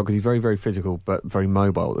ways as well because he's very, very physical but very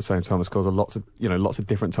mobile at the same time. And scores lots of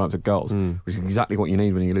different types of goals, which is exactly what you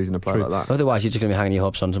need when you're losing a player like that. Otherwise, you're just going to be hanging your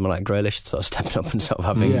hopes on someone like Grealish sort of stepping up and sort of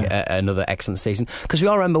having another excellent season. Because we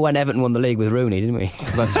all remember when Everton won the league with Rooney, didn't we?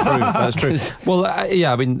 That's true. Well,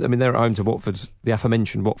 I mean, they're at home to Watford, the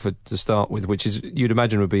aforementioned Watford to start with, which is you'd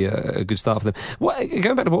imagine would be a good start for them.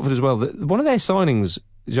 Going back to Watford as well, one of their signings,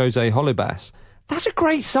 Jose Holebas, that's a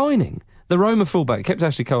great signing. The Roma fullback kept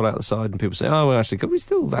Ashley Cole out the side, and people say, "Oh, well, Ashley Cole, he's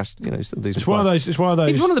still still decent." It's one of those. He's one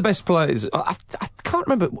of the best players. I can't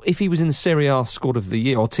remember if he was in the Serie A squad of the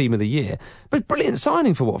year or team of the year, but brilliant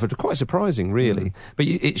signing for Watford. Quite surprising, really. But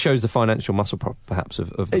it shows the financial muscle, perhaps,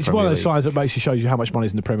 of the It's Premier one of those League. signs that basically shows you how much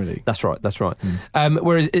money's in the Premier League. That's right.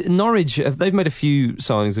 Whereas Norwich, they've made a few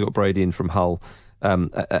signings. They've got Brady in from Hull,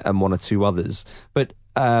 and one or two others. But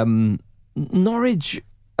Norwich,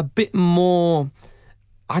 a bit more.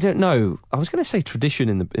 I don't know. I was going to say tradition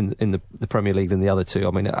in the Premier League than the other two.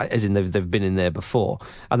 I mean, as in they've been in there before,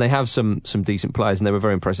 and they have some decent players, and they were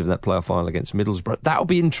very impressive in that playoff final against Middlesbrough. That'll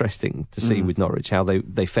be interesting to see with Norwich how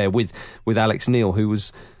they fare with Alex Neil, who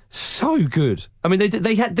was so good. I mean, they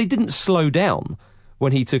didn't slow down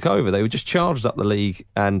when he took over. They were just charged up the league,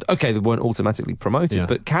 and they weren't automatically promoted,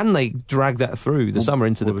 but can they drag that through the summer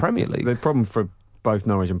into the Premier League? The problem for both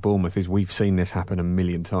Norwich and Bournemouth is we've seen this happen a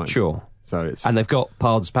million times. Sure. So and they've got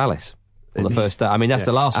Pards Palace on the first day. I mean, that's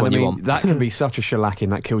the last one you want. That can be such a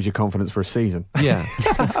shellacking that kills your confidence for a season. Yeah.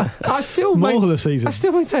 I still More than a season. I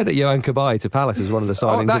still maintain that Johan Cabaye to Palace is one of the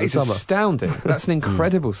signings of the summer. That is astounding. That's an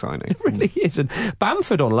incredible signing. It really is. And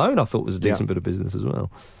Bamford on loan, I thought, was a decent bit of business as well.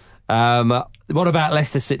 What about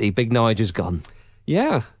Leicester City? Big Nigel's gone.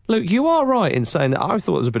 Yeah. Luke, you are right in saying that I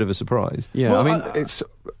thought it was a bit of a surprise. Yeah, well, I mean,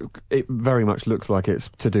 it very much looks like it's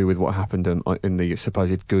to do with what happened in the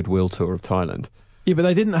supposed goodwill tour of Thailand. Yeah, but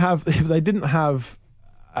they didn't have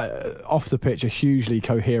off the pitch a hugely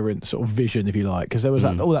coherent sort of vision, if you like, because there was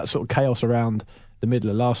all that sort of chaos around the middle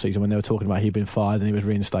of last season when they were talking about he'd been fired and he was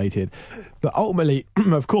reinstated. But ultimately,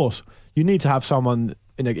 of course, you need to have someone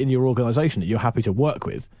in your organisation that you're happy to work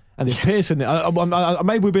with. And if Pearson,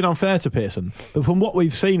 maybe we've been unfair to Pearson, but from what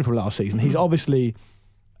we've seen from last season, he's obviously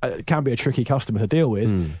can be a tricky customer to deal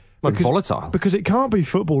with. Volatile. Because it can't be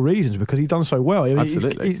football reasons, because he's done so well. I mean,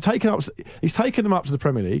 Absolutely. He's taken them up to the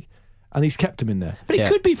Premier League, and he's kept them in there. But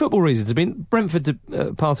it could be football reasons. I mean, Brentford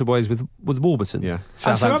parted ways with Warburton. Yeah.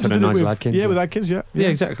 Southampton and Nigel with, Adkins. Yeah, with Adkins, yeah. Yeah,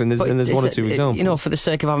 exactly. And there's one or two examples. You know, for the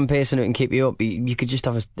sake of having Pearson who can keep you up, you could just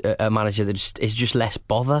have a manager that is just less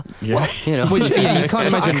bother. Yeah. You know, Which, you can't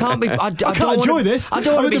imagine. I can't enjoy this. I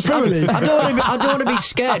don't want to be. Premier League. I don't want to be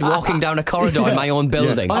scared walking down a corridor in my own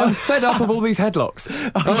building. Yeah. I'm fed up of all these headlocks.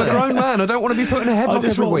 I'm a grown man. I don't want to be put in a headlock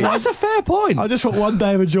every week. That's a fair point. I just want one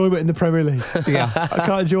day of enjoyment in the Premier League. Yeah. I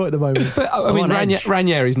can't enjoy it at the moment. But I mean,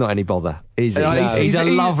 Ranieri's not any bother, is he? No, He's a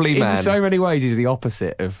lovely man. In so many ways, he's the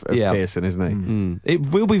opposite of Pearson, isn't he? It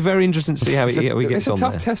will be very interesting to see how he gets on. It's a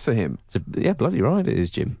tough there. test for him. Bloody right it is,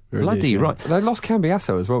 Jim. Really bloody is, yeah. right. They lost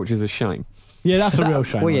Cambiasso as well, which is a shame. Yeah, that's a real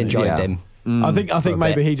shame. We really. enjoyed Yeah. him. I think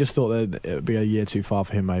maybe bit. he just thought that it would be a year too far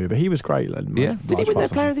for him, maybe. But he was great. Did he win their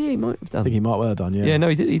Player of the Year? He might have done. I think he might well have done. Yeah. Yeah, no,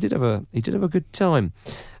 he did. He did have a good time.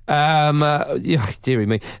 Dearie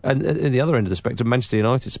me. And at the other end of the spectrum, Manchester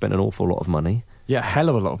United spent an awful lot of money. Yeah, hell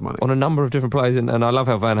of a lot of money On a number of different players, and I love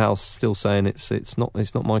how Van Gaal's still saying it's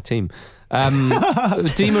not my team.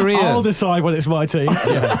 Di Maria. I'll decide when it's my team,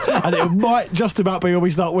 and it might just about be when we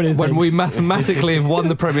start winning. When things. we mathematically have won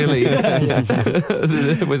the Premier League,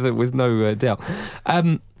 with no doubt.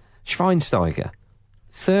 Schweinsteiger,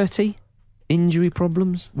 30 injury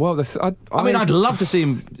problems. Well, I mean, I'd love to see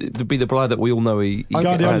him to be the player that we all know he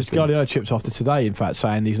Guardiola chipped after today, in fact,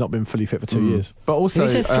 saying he's not been fully fit for 2 years. But also,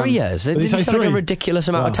 Did he say 3 years? Did he say sound like a 3? ridiculous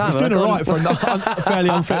amount of time? He's doing all right for a fairly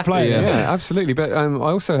unfit player. Yeah, absolutely. But I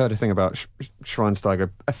also heard a thing about Schweinsteiger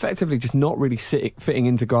effectively just not really fitting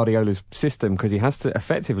into Guardiola's system, because he has to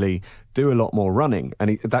effectively do a lot more running,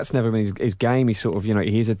 and that's never been his game. He's sort of,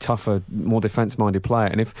 he is a tougher, more defence-minded player.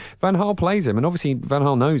 And if Van Gaal plays him, and obviously Van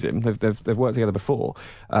Gaal knows him, they've worked together before,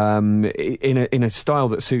 in a style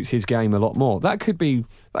that suits his game a lot more, that could be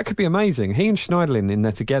amazing. He and Schneiderlin in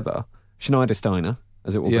there together, Schneidersteiner,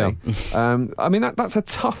 as it will be. I mean, that's a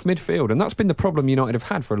tough midfield, and that's been the problem United have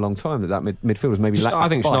had for a long time, that midfield has maybe lacked. I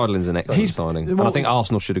think Schneiderlin's an excellent signing, and I think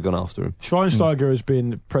Arsenal should have gone after him. Schweinsteiger has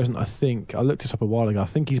been present, I think, I looked this up a while ago, I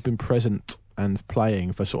think he's been present and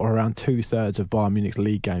playing for sort of around 2/3 of Bayern Munich's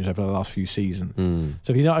league games over the last few seasons.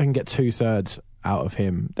 So if United can get 2/3 out of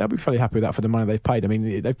him, they'll be fairly happy with that for the money they've paid. I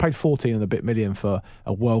mean, they've paid 14 and a bit million for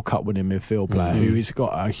a World Cup winning midfield player who has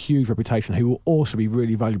got a huge reputation, who will also be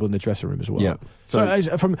really valuable in the dressing room as well. Yeah.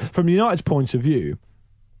 So from United's point of view,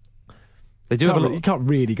 They do you can't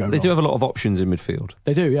really go wrong. They do have a lot of options in midfield.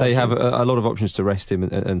 They do, yeah. They have a lot of options to rest him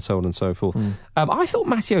and so on and so forth. I thought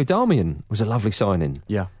Matteo Darmian was a lovely signing.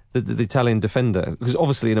 Yeah. The Italian defender, because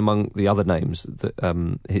obviously in among the other names,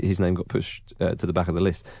 that his name got pushed to the back of the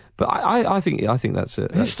list. But I think that's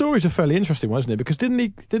his story's a fairly interesting one, isn't it? Because didn't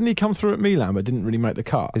he come through at Milan but didn't really make the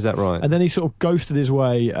cut? Is that right? And then he sort of ghosted his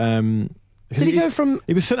way Did he go from?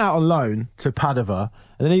 He was sent out on loan to Padova,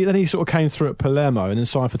 and then he sort of came through at Palermo and then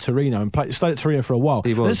signed for Torino and stayed at Torino for a while.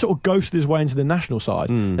 He was. And then sort of ghosted his way into the national side,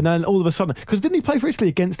 and then all of a sudden, because didn't he play for Italy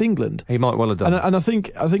against England? He might well have done. And I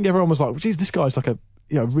think everyone was like, "Geez, this guy's like a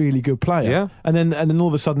really good player." Yeah. And then all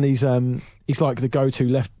of a sudden he's like the go-to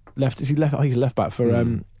left. I think he's left back for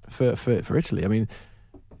Italy. I mean,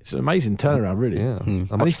 it's an amazing turnaround, really. Yeah.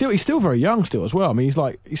 And he's still very young still as well. I mean,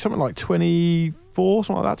 he's something like 24,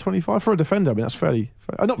 something like that, 25 for a defender. I mean, that's fairly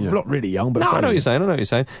not really young, but no, I know what you're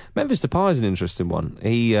saying. Memphis Depay is an interesting one.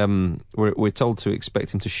 He we're told to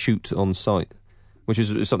expect him to shoot on sight, which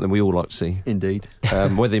is something we all like to see. Indeed.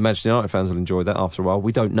 Whether the Manchester United fans will enjoy that after a while,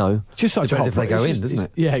 we don't know. It's just such a hot if they go in, doesn't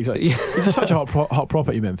it? Yeah, exactly. It's just such a hot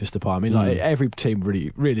property, Memphis Depay. I mean, like every team,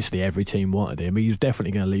 realistically, every team wanted him. He was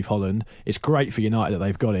definitely going to leave Holland. It's great for United that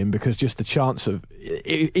they've got him because just the chance of,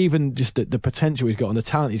 even just the potential he's got and the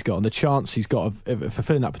talent he's got and the chance he's got of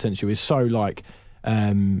fulfilling that potential is so like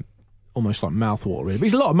almost like mouthwatering. But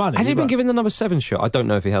he's a lot of money. Has he been given the number 7 shot? I don't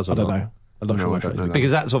know if he has or I don't not. know. I don't know. Because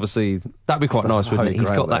that's obviously, that'd be quite nice, wouldn't it? He's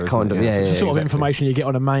got that kind of... It's the sort of information you get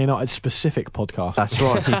on a Man United specific podcast. That's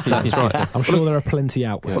right. That's right. I'm sure there are plenty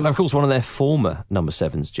out there. Well, of course, one of their former number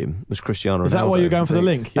 7s, Jim, was Cristiano Ronaldo. Is that why you're going for the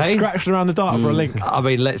link? You're scratching around the data for a link. I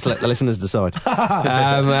mean, let's let the listeners decide.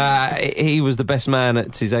 He was the best man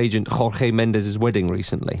at his agent Jorge Mendes' wedding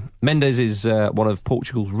recently. Mendes is one of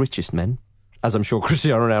Portugal's richest men, as I'm sure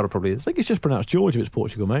Cristiano Ronaldo probably is. I think it's just pronounced George if it's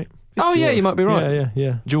Portugal, mate. Yeah, you might be right.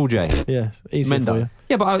 Yeah. George. Yeah, easy for you.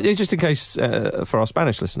 Yeah, but just in case for our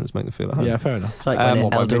Spanish listeners, make them feel at home. Yeah, fair enough. Like El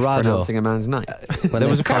Dorado. Pronouncing a man's name. There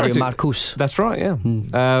was a character, Marcus. That's right, yeah.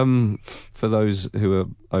 For those who are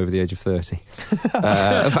over the age of 30.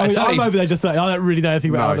 I'm over the age of 30. I don't really know anything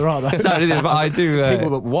about El Dorado. No, but I do. People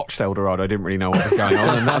that watched El Dorado didn't really know what was going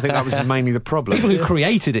on, and I think that was mainly the problem. People who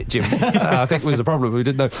created it, Jim, I think was the problem. We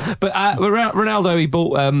didn't know. But Ronaldo, he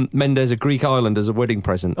bought Mendes a Greek island as a wedding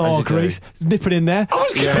present. Oh, Greece. Nipping in there.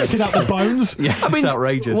 Picking up the bones. Yeah, I mean, it's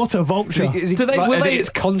outrageous. What a vulture. Will his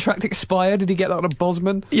contract expire? Did he get that on a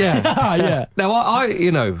Bosman? Yeah. Yeah. Now,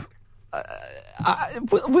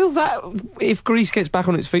 will that, if Greece gets back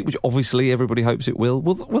on its feet, which obviously everybody hopes it will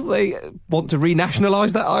they want to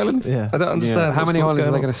renationalise that island? Yeah. I don't understand. Yeah. How many islands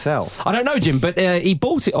are they going to sell? I don't know, Jim, but he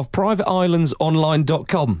bought it off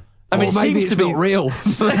privateislandsonline.com. I mean, it maybe seems to be not real. Maybe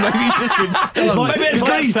he's just been stunned. Maybe it's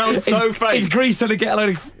Greece. Sounds so fake. It's Greece trying to get a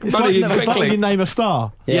load of It's money in like when quickly. you name a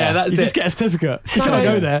star. Yeah, that's you it. just get a certificate. You can't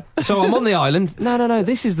go there. So I'm on the island. No.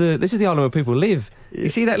 This is the island where people live. You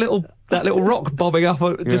see that little rock bobbing up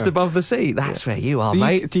just above the sea? That's where you are,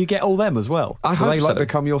 mate. Do you get all them as well? I hope they so.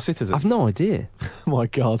 become your citizens? I've no idea. Oh my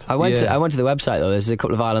God. I went to the website though. There's a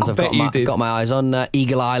couple of islands I've got my eyes on.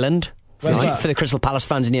 Eagle Island. For the Crystal Palace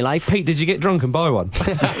fans in your life. Pete, did you get drunk and buy one?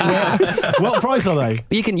 What price are they?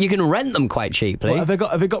 You can rent them quite cheaply. Have they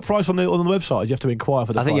got price on the website? Do you have to inquire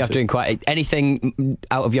for the price? I think you have to inquire. Anything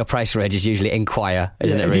out of your price range is usually inquire,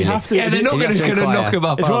 isn't it? if Really? you have to, they're not going to knock them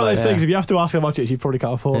up. It's one of those they? things. If you have to ask how much it is, you probably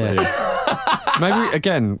can't afford it. Maybe,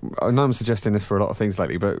 again, I know I'm suggesting this for a lot of things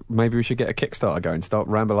lately, but maybe we should get a Kickstarter going, start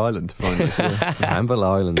Ramble Island. Ramble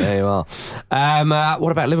Island, there you are.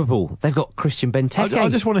 What about Liverpool? They've got Christian Benteke. I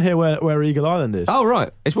just want to hear where Eagle Island is. Oh,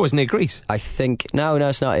 right. It's near Greece. I think... No,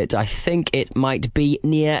 it's not. I think it might be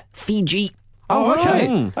near Fiji. Oh,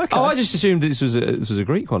 okay. Okay. Oh, I just assumed this was a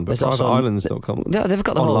Greek one, but privateislands.com. No, they've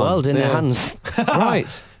got the whole world in their hands.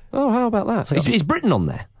 Right. Oh, how about that? Is Britain on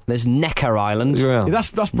there? There's Necker Island. Yeah. That's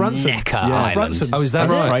Branson. Necker Island. Branson. Oh, is that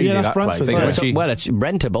That's right? crazy, Yeah, that's that place. Branson. Well, it's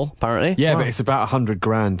rentable, apparently. Yeah, but it's about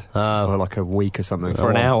 $100,000 for like a week or something. For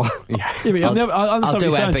an hour. Yeah, but I I'll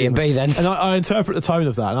do Airbnb then. And I interpret the tone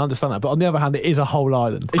of that and I understand that. But on the other hand, it is a whole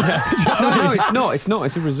island. No, it's not. It's not.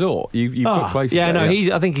 It's a resort. You put places. Yeah,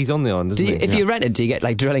 there, I think he's on the island, isn't he? If you rent it, do you get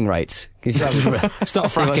like drilling rates? You start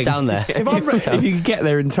see what's down there. If you can get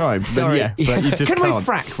there in time, Sorry. then yeah, but you just Can we can't.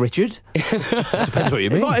 frack, Richard? Depends what you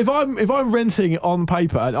mean. If I'm renting on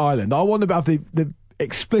paper an island, I want to have the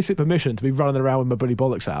explicit permission to be running around with my bloody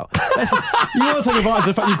bollocks out. You want to take advantage of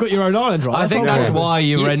the fact you've got your own island, right? I think that's why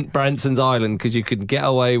you rent Branson's Island, because you could get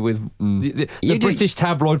away with the British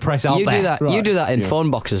tabloid press out there. Do that. Right. You do that in phone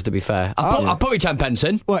boxes, to be fair. I'll put me 10 pence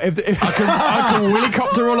in. Well, if I can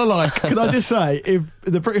Willycopter all alike. can I just say, if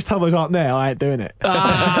the British tabloids aren't there, I ain't doing it.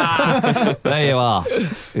 There you are.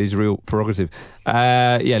 His real prerogative.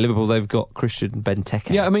 Liverpool, they've got Christian Benteke.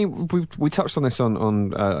 Yeah, I mean, we touched on this on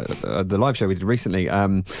the live show we did recently.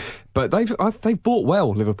 But they've bought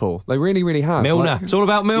well, Liverpool. They really, really have. Milner. It's all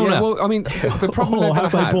about Milner. Yeah, well, I mean, the problem they're going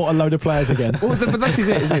to have... they bought a load of players again? Well, but this is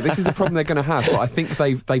it, isn't it? This is the problem they're going to have. But I think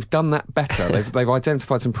they've done that better. They've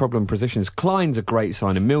identified some problem positions. Klein's a great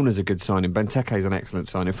signing. Milner's a good signing. Benteke's an excellent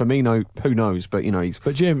signing. Firmino, who knows? But, he's...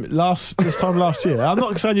 But, Jim, this time last year, I'm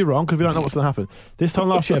not saying you're wrong because we don't know what's going to happen. This time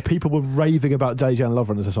last year, people were raving about Dejan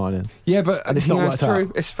Lovren as a signing. Yeah, but and it's not it's true.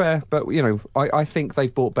 Out. It's fair. But, I think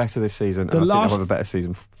they've bought better this season. And I think they'll have a better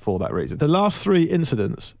season for that reason. The last 3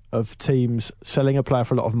 incidents of teams selling a player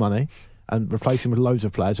for a lot of money and replacing with loads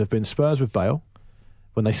of players have been Spurs with Bale,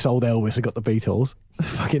 when they sold Elvis and got the Beatles.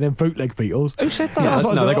 Fucking them bootleg Beatles. Who said that?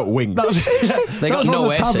 They got wings. They got no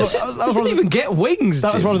Oasis. They didn't even get wings.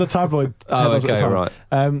 That was one of the tabloid. Oh, okay, right.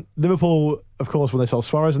 Liverpool, of course, when they sold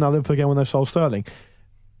Suarez, and now Liverpool again when they sold Sterling.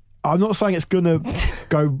 I'm not saying it's going to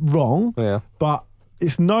go wrong, but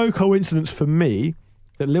it's no coincidence for me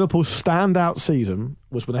that Liverpool's standout season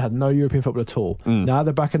was when they had no European football at all. Now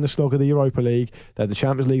they're back in the slog of the Europa League. They had the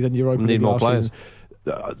Champions League and Europa League. Need more players.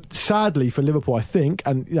 Sadly for Liverpool, I think,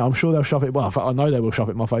 and I'm sure they'll shove it. Well, in fact, I know they will shove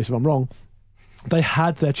it in my face if I'm wrong. They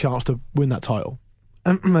had their chance to win that title,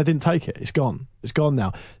 and they didn't take it. It's gone. It's gone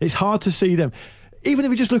now. It's hard to see them. Even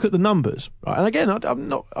if you just look at the numbers, right? And again, I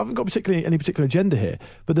haven't got any particular agenda here,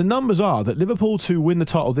 but the numbers are that Liverpool to win the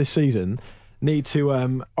title this season need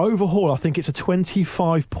to overhaul. I think it's a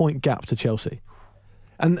 25-point gap to Chelsea,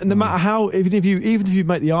 and no matter how, even if you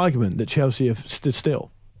make the argument that Chelsea have stood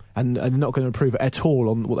still and not going to improve at all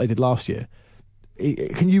on what they did last year,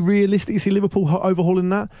 can you realistically see Liverpool overhauling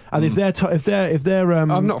that? And if they're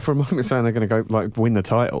I'm not for a moment saying they're going to go win the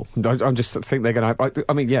title. I just think they're going to.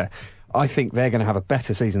 I mean, yeah, I think they're going to have a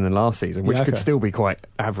better season than last season, which could still be quite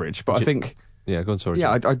average. But I think. Yeah, go on, sorry.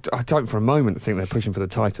 Yeah, I don't for a moment think they're pushing for the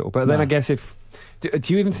title. But then I guess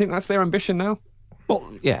do you even think that's their ambition now? Well,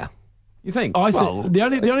 yeah. You think? I think the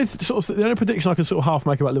only prediction I can sort of half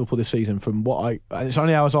make about Liverpool this season, from and it's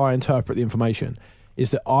only how I interpret the information,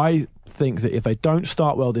 is that I think that if they don't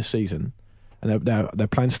start well this season, and they're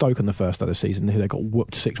playing Stoke on the first day of the season, who they got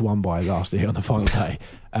whooped 6-1 by last year on the final day,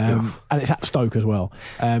 and it's at Stoke as well.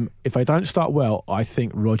 If they don't start well, I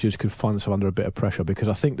think Rodgers could find themselves under a bit of pressure, because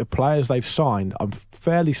I think the players they've signed, I'm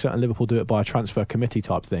fairly certain Liverpool do it by a transfer committee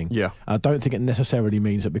type thing. Yeah, I don't think it necessarily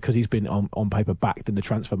means that because he's been on paper backed in the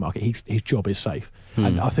transfer market, his job is safe,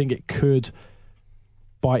 and I think it could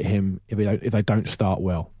bite him if they don't start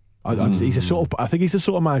well. I think he's the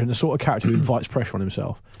sort of manager and the sort of character who invites pressure on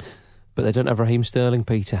himself. But they don't have Raheem Sterling,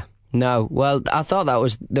 Peter. No. Well, I thought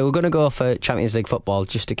they were going to go for Champions League football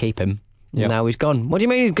just to keep him. Yep. Now he's gone. What do you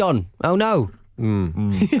mean he's gone? Oh, no.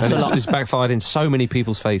 And it's backfired in so many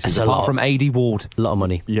people's faces, apart from AD Ward. A lot of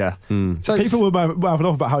money. Yeah. So people were mouthing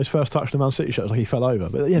off about how his first touch in the Man City shot was like he fell over.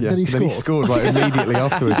 But then he scored. Then he scored immediately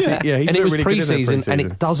afterwards. And it was really pre-season, and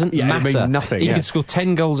it doesn't matter. It means nothing. He could score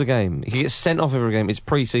 10 goals a game. He could get sent off every game. It's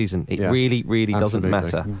pre-season. It really, really doesn't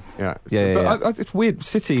matter. Yeah. But it's weird.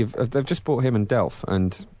 City, they've just bought him and Delph,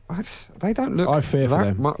 and they don't look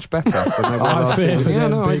much better than they were last season. I fear for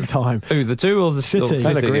them big time. Who, the two or the City?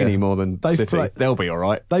 Pellegrini more than City. They'll be all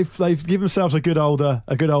right. They've given themselves a good old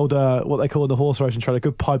what they call in the horse racing trade, a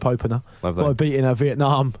good pipe opener by beating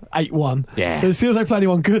Vietnam 8-1. Yeah. As soon as they play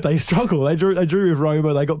anyone good, they struggle. They drew with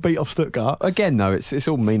Roma. They got beat off Stuttgart. Again, though, it's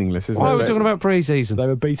all meaningless, isn't it? Why are we talking about pre-season? They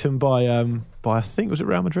were beaten by I think, was it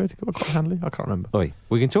Real Madrid? Quite handily. I can't remember.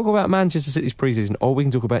 We can talk about Manchester City's pre-season, or we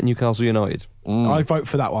can talk about Newcastle United. I vote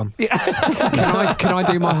for that one. Can I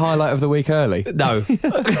do my highlight of the week early? No.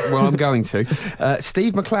 Well, I'm going to.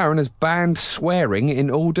 Steve McLaren has banned swearing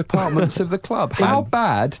in all departments of the club. How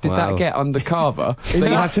bad did that get under Carver that you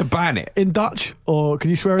had to ban it? In Dutch? Or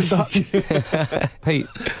can you swear in Dutch? Pete,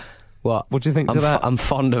 what do you think to that? I'm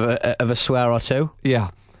fond of a swear or two.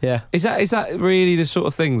 Yeah. Yeah. Is that really the sort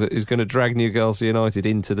of thing that is going to drag Newcastle United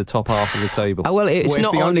into the top half of the table? Well, it's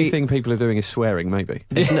not the only only thing people are doing is swearing, maybe.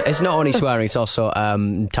 It's not only swearing; it's also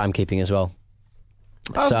timekeeping as well.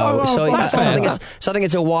 So I think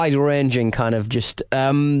it's a wide-ranging kind of just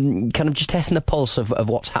testing the pulse of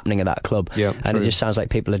what's happening at that club. Yeah, and it just sounds like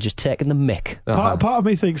people are just taking the mick. Part of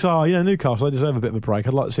me thinks, Newcastle, they deserve a bit of a break.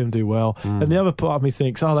 I'd like to see them do well. And the other part of me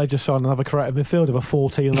thinks, they just signed another creative midfielder for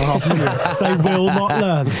 14.5 million. They will not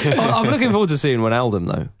learn. I'm looking forward to seeing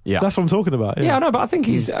Wijnaldum, though. Yeah, that's what I'm talking about. Yeah, I know, but I think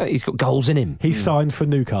he's got goals in him. He's signed for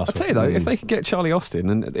Newcastle. I tell you though, if they could get Charlie Austin,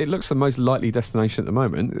 and it looks the most likely destination at the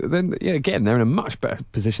moment, then again they're in a much better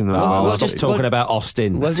position than we're just talking about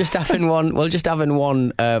Austin. Well, just having one more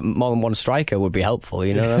than one striker would be helpful.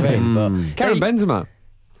 You know what I mean? But Karim Benzema.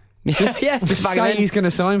 Just say he's going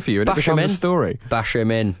to sign for you and it becomes a story. Bash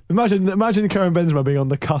him in. Imagine Karim Benzema being on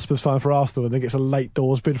the cusp of signing for Arsenal and then gets a late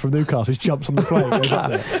doors bid from Newcastle. He jumps on the plane and goes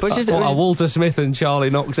up there. But it's a Walter Smith and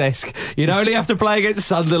Charlie Knox-esque. You'd only have to play against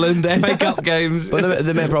Sunderland, FA Cup games. But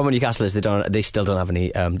the main problem with Newcastle is they still don't have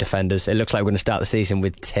any defenders. It looks like we're going to start the season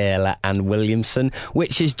with Taylor and Williamson,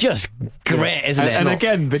 which is just great, isn't it? And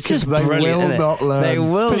again, because they will not learn. They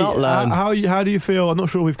will not learn. How do you feel? I'm not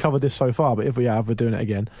sure we've covered this so far, but if we have, we're doing it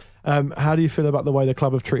again. How do you feel about the way the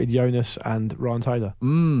club have treated Jonas and Ryan Taylor?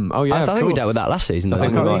 Oh yeah, I think we dealt with that last season. I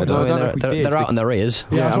think we might have. They're out on their ears.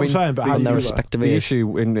 Yeah, that's what I'm saying. But how do you respective the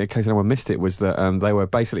issue, in case anyone missed it, was that they were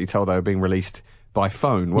basically told they were being released by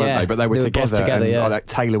phone, weren't they? But they were together and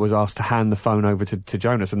Taylor was asked to hand the phone over to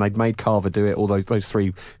Jonas, and they'd made Carver do it. All those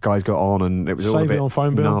three guys got on, and it was all a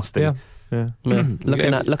bit nasty. Yeah.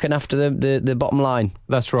 Looking after the bottom line.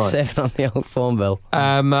 That's right. Saving on the old phone bill.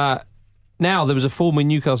 Now, there was a former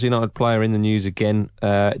Newcastle United player in the news again,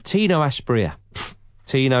 Tino Asprilla.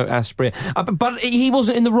 But he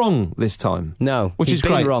wasn't in the wrong this time. No, which is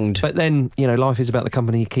been great. Wronged. But then, life is about the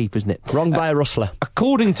company you keep, isn't it? Wronged by a rustler.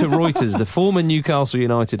 According to Reuters, the former Newcastle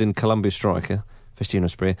United and Columbia striker, Faustino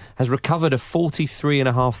Asprilla, has recovered a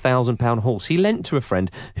 £43,500 horse he lent to a friend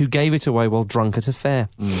who gave it away while drunk at a fair.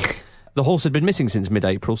 The horse had been missing since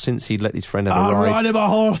mid-April, since he'd let his friend have a ride. I'm riding my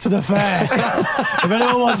horse to the fair. If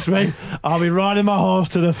anyone wants me, I'll be riding my horse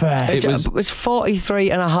to the fair. It's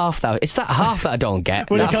 43,500. It's that half that I don't get.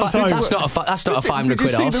 That's not a 500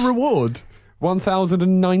 quid horse. Did you see the reward?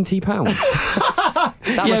 £1,090.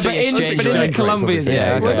 That must be exchange rate. In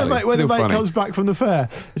Colombia, when the mate comes back from the fair,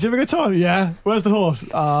 did you have a good time? Yeah. Where's the horse?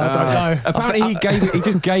 I don't know. Apparently he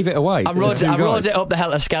just gave it away. I rode it up the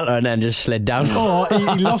Helter Skelter and then just slid down. Or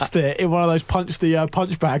he lost it in one of those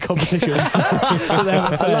punch bag competitions.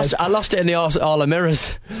 I lost it in the All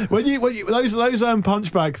Mirrors. When you those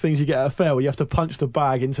punch bag things you get at a fair, where you have to punch the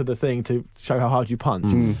bag into the thing to show how hard you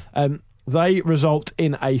punch. They result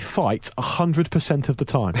in a fight 100% of the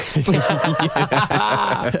time.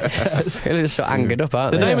 They're just so angered up,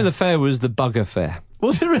 aren't they? The name of the fair was the Bugger Fair.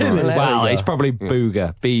 Was it really? Well, it's probably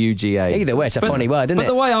Booger, B-U-G-A. Either way, it's a funny word, isn't it? But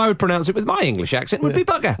the way I would pronounce it with my English accent would be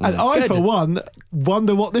Bugger. And I, for one,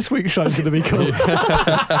 wonder what this week's show's going to be called.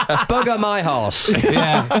 Bugger my horse.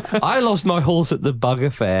 Yeah. I lost my horse at the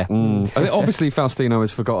Bugger Fair. I think obviously Faustino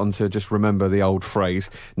has forgotten to just remember the old phrase,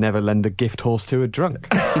 never lend a gift horse to a drunk.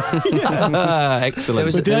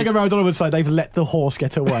 Excellent. But Diego Maradona would say they've let the horse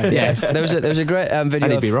get away. Yes. There was a great video.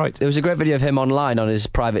 And he'd be right. There was a great video of him online on his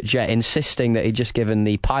private jet insisting that he'd just given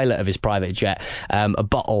the pilot of his private jet a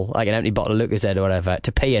bottle, like an empty bottle of Lucozade or whatever, to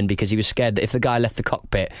pee in because he was scared that if the guy left the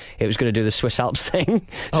cockpit, it was going to do the Swiss Alps thing.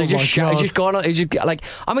 So he's just going on. He's just like,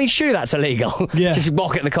 I mean, surely that's illegal. Yeah. Just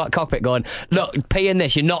walk in the cockpit going, look, pee in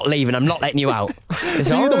this. You're not leaving. I'm not letting you out. It's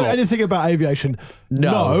Do horrible. you know anything about aviation?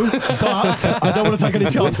 No. But I don't want to take any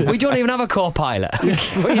chances. We don't even have a co-pilot.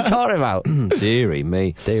 What are you talking about? Deary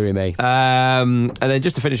me. And then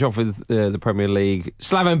just to finish off with the Premier League,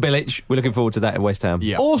 Slaven Bilic, we're looking forward to that in West Ham.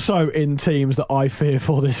 Yeah. Also in teams that I fear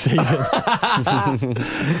for this season.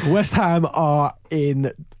 West Ham are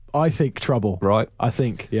in, I think, trouble. Right. I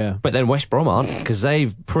think, yeah. But then West Brom aren't, because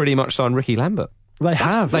they've pretty much signed Ricky Lambert. They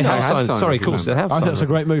have signed. Sorry, of course, they have. I think that's a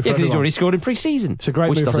great move for because he's already scored in pre-season. It's a great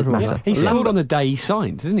move which doesn't for everyone. matter. He scored on the day he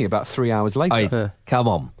signed, didn't he? About 3 hours later. Come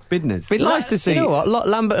on. Bidners. Been nice to see. You know what?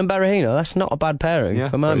 Lambert and Berahino, that's not a bad pairing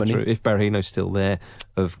for my money. True. If Berahino's still there,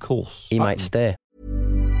 of course. He might stay.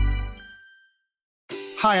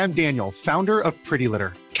 Hi, I'm Daniel, founder of Pretty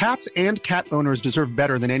Litter. Cats and cat owners deserve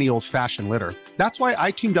better than any old-fashioned litter. That's why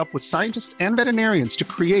I teamed up with scientists and veterinarians to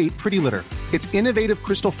create Pretty Litter. Its innovative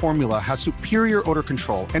crystal formula has superior odor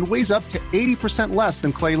control and weighs up to 80% less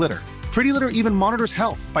than clay litter. Pretty Litter even monitors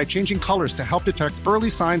health by changing colors to help detect early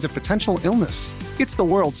signs of potential illness. It's the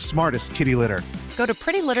world's smartest kitty litter. Go to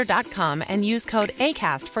prettylitter.com and use code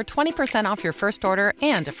ACAST for 20% off your first order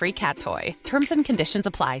and a free cat toy. Terms and conditions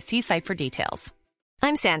apply. See site for details.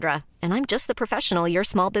 I'm Sandra, and I'm just the professional your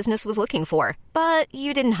small business was looking for. But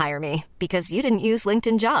you didn't hire me because you didn't use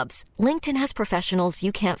LinkedIn Jobs. LinkedIn has professionals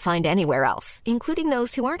you can't find anywhere else, including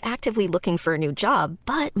those who aren't actively looking for a new job,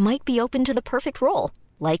 but might be open to the perfect role,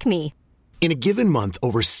 like me. In a given month,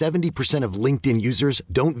 over 70% of LinkedIn users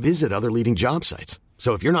don't visit other leading job sites.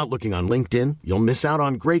 So if you're not looking on LinkedIn, you'll miss out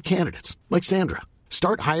on great candidates like Sandra.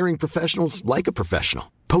 Start hiring professionals like a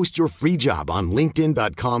professional. Post your free job on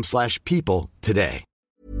linkedin.com/people today.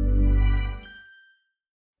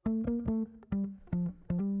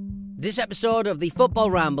 This episode of the Football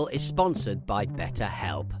Ramble is sponsored by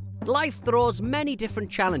BetterHelp. Life throws many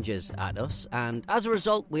different challenges at us, and as a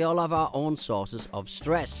result, we all have our own sources of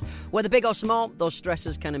stress. Whether big or small, those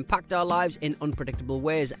stresses can impact our lives in unpredictable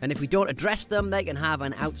ways, and if we don't address them, they can have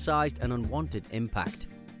an outsized and unwanted impact.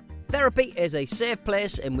 Therapy is a safe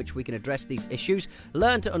place in which we can address these issues,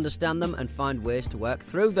 learn to understand them, and find ways to work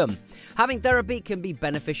through them. Having therapy can be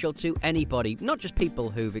beneficial to anybody, not just people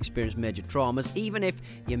who've experienced major traumas, even if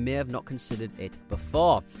you may have not considered it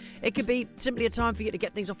before. It could be simply a time for you to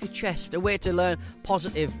get things off your chest, a way to learn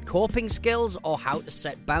positive coping skills, or how to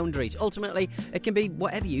set boundaries. Ultimately, it can be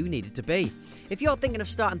whatever you need it to be. If you're thinking of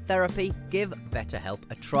starting therapy, give BetterHelp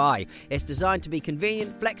a try. It's designed to be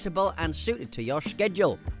convenient, flexible, and suited to your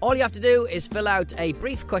schedule. All you have to do is fill out a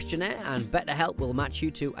brief questionnaire, and BetterHelp will match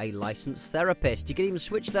you to a licensed therapist. You can even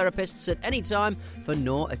switch therapists at any time for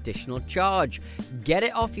no additional charge. Get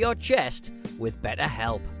it off your chest with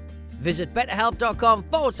BetterHelp. Visit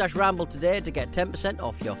betterhelp.com/ramble today to get 10%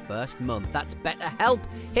 off your first month. That's BetterHelp,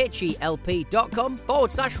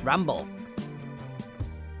 HELP.com/ramble.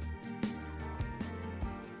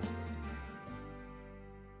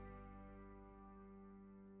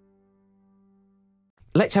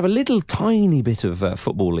 Let's have a little tiny bit of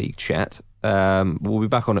Football League chat. We'll be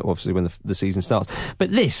back on it, obviously, when the season starts.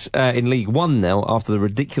 But this, in League One now, after the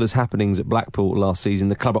ridiculous happenings at Blackpool last season,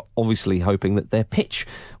 the club are obviously hoping that their pitch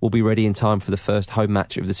will be ready in time for the first home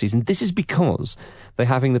match of the season. This is because they're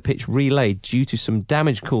having the pitch relaid due to some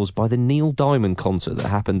damage caused by the Neil Diamond concert that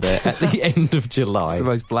happened there at the end of July. It's the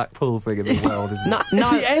most Blackpool thing in the world, isn't it? It's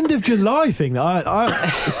the end of July thing.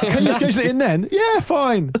 Can you schedule it in then? Yeah,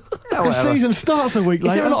 fine. The season starts a week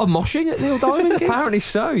later. Is there a lot of moshing at Neil Diamond gigs? Apparently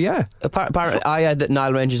so, yeah. Apparently, I heard that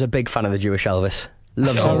Nile Range is a big fan of the Jewish Elvis.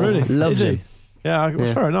 Loves him. Oh, really? Loves him. Yeah,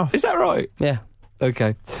 fair enough. Is that right? Yeah.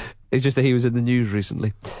 Okay. It's just that he was in the news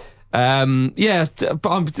recently. Yeah,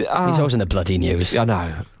 but he's always in the bloody news. I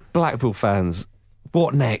know. Blackpool fans.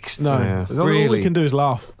 What next? No, yeah. all we can do is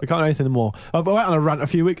laugh. We can't do anything more. I went on a rant a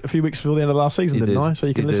few weeks before the end of last season, didn't I? So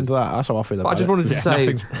you can listen to that. That's how I feel about it. I just wanted to say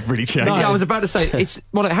nothing's really changed. Yeah, I was about to say it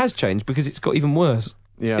has changed because it's got even worse.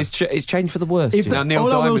 Yeah, it's changed for the worst. Now Neil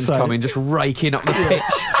Diamond's coming, just raking up the pitch.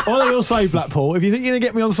 All I will say, Blackpool, if you think you're going to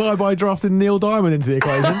get me on side by drafting Neil Diamond into the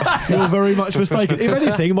equation, you're very much mistaken. If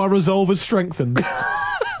anything, my resolve has strengthened.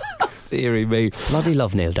 Deary me. Bloody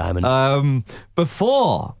love Neil Diamond.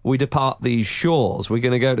 Before we depart these shores, we're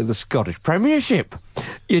going to go to the Scottish Premiership.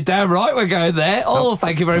 You're damn right we're going there. Oh,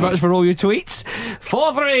 thank you very much for all your tweets.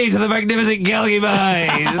 4-3 to the magnificent Gelgy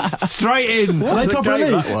Boys. Straight in. Are they top of the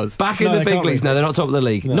league? That was. Back in the big leagues. No, they're not top of the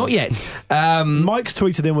league. No. Not yet. Mike's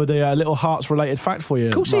tweeted in with a little Hearts-related fact for you.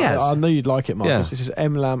 Of course he has. I knew you'd like it, Marcus. Yeah. This is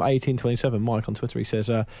mlam1827, Mike on Twitter. He says,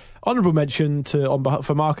 honourable mention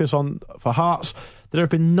for Marcus for Hearts. There have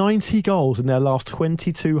been 90 goals in their last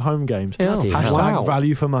 22 home games. Hashtag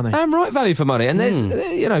value for money. Right, value for money. And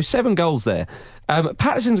there's, 7 goals there.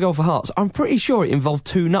 Patterson's goal for Hearts, I'm pretty sure it involved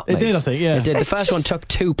 2 nutmegs. It did, I think, yeah. It did. The first one took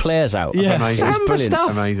 2 players out. Yeah. Amazing. Samba Brilliant.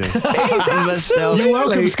 stuff. Amazing. You're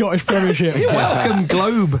welcome, Scottish Premiership. You're welcome,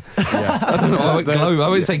 Globe. I don't know, Globe. I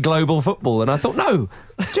would say global football. And I thought, no,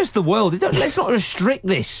 just the world. Let's not restrict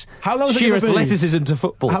this sheer athleticism to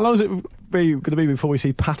football. How long is it going to be before we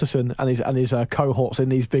see Patterson and his cohorts in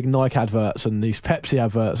these big Nike adverts and these Pepsi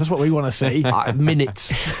adverts? That's what we want to see.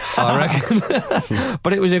 Minutes, I reckon.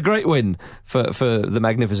 But it was a great win for the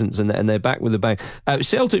Magnificents, and they're back with a bang.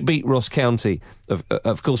 Celtic beat Ross County,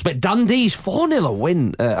 of course, but Dundee's 4-0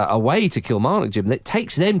 win away to Kilmarnock, Jim. That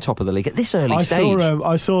takes them top of the league at this early stage.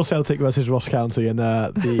 I saw Celtic versus Ross County, and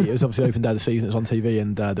it was obviously open day of the season. It was on TV,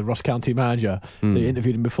 and the Ross County manager they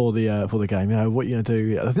interviewed him before the game. What are you going to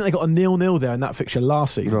do? I think they got a 0-0 there in that fixture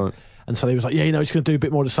last season, right. And so he was like, he's going to do a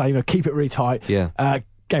bit more to say, keep it really tight. Yeah.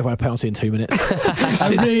 Gave away a penalty in 2 minutes.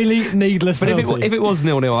 A really needless penalty. But if it was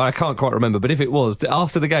 0-0, I can't quite remember, but if it was,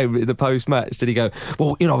 after the game, in the post-match, did he go,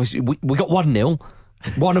 well, obviously we got 1-0.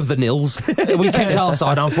 One of the nils. We kept our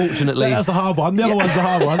side, unfortunately. That's the hard one. The other one's the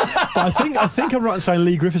hard one. But I think I'm right in saying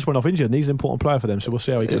Lee Griffiths went off injured, and he's an important player for them, so we'll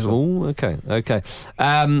see how he goes. Oh, okay.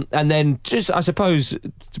 And then, just I suppose,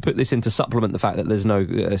 to put this in to supplement the fact that there's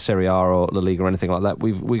no Serie A or La Liga or anything like that,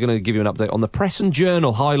 we're going to give you an update on the Press and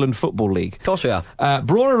Journal Highland Football League. Of course we are.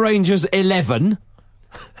 Brora Rangers 11.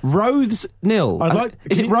 Rothes 0.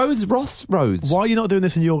 Is it Rothes? Roths? Rothes? Why are you not doing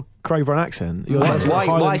this in your Craig Brown accent?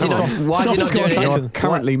 Why is he not doing it? You're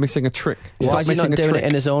currently missing a trick. Why is he not doing it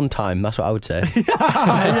in his own time? That's what I would say.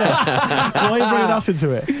 Why are you bringing us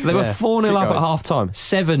into it? They were 4-0 up at half time.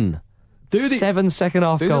 7 second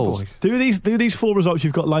half goals. Do these 4 results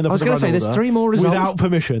you've got lined up. I was going to say there's 3 more results without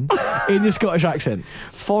permission in your Scottish accent.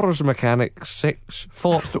 Forres Mechanic 6,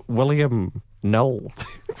 Fort William 0.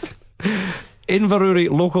 Inverurie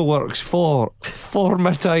Local Works 4,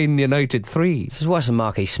 Formartine United 3. This is worse than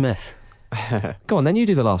Marquis Smith. Go on, then you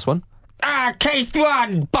do the last one. Keith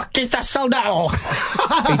won, Bucky Thistledale.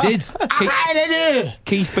 He did.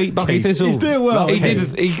 Keith beat Bucky Thistle. He's doing well. He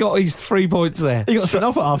did. He got his 3 points there. He got sent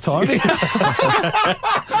off at half time.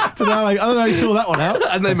 I don't know how you saw that one out.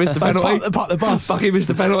 And they missed the penalty. Parked the bus. Bucky missed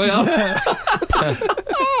the penalty.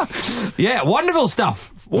 Yeah, wonderful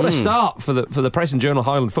stuff. What a start for the Press and Journal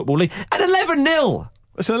Highland Football League. And 11-0.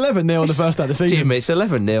 It's 11-0 on the first day of the season. Jim, it's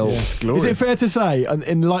 11-0. Yeah. Is it fair to say,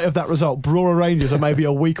 in light of that result, Brora Rangers are maybe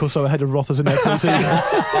a week or so ahead of Rothers in their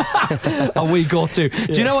pre-season? A week or two.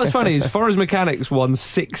 Do you know what's funny is Forest Mechanics won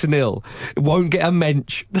 6-0. It won't get a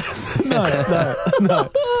mensch.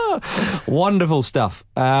 No. Wonderful stuff.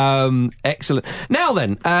 Excellent. Now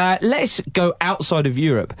then, let's go outside of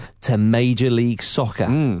Europe to Major League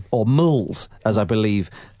Soccer, or MULS, as I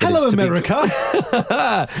believe. Hello,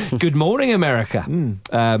 America. Good morning, America.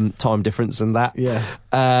 Time difference and that.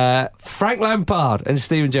 Yeah. Frank Lampard and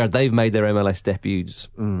Steven Gerrard, they've made their MLS debuts.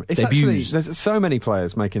 Actually, there's so many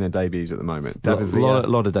players making their debuts at the moment. David Villa.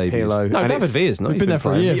 Lot of debuts. Pirlo. No, David Villa's not. He's been there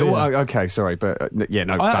for a year. Well, okay, sorry, but that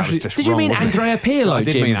was just Did wrong. you mean Andrea Pirlo? I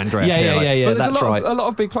did mean Andrea Pirlo. Yeah, but that's right. A lot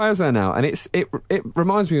of big players there now, and it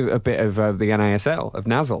reminds me a bit of the NASL, of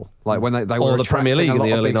NASL, like when they were the Premier League in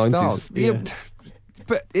the early 90s. Yeah.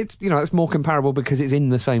 But it's more comparable because it's in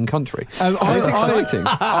the same country. It's exciting.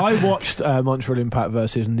 I watched Montreal Impact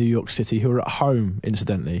versus New York City, who are at home,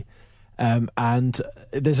 incidentally. And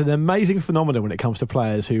there's an amazing phenomenon when it comes to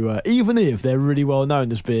players who, even if they're really well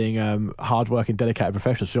known as being hard-working, dedicated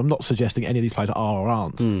professionals, so I'm not suggesting any of these players are or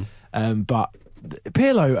aren't, but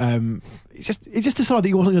Pirlo, he just decided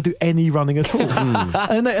he wasn't going to do any running at all,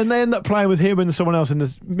 and they end up playing with him and someone else in the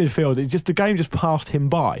midfield. The game just passed him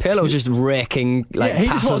by. Pirlo was just raking. He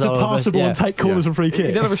just wanted to pass the ball and take corners and free kicks.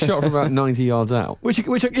 He did have a shot from about 90 yards out, which he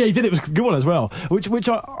did. It was a good one as well. Which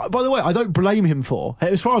I, by the way, I don't blame him for.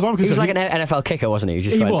 As far as I'm concerned, he was like an NFL kicker, wasn't he?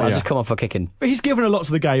 Just come off for kicking. But he's given a lot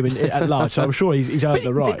to the game at large, so I'm sure he's earned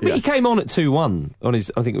the right. But he came on at 2-1 on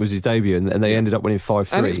his. I think it was his debut, and they ended up winning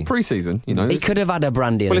 5-3. And it's pre-season, He could have had a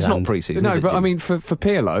brandy. Well, it's not pre-season. No, but I mean, for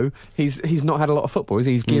Pirlo, he's not had a lot of football.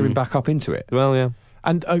 He's gearing back up into it. Well, yeah.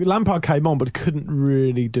 And Lampard came on, but couldn't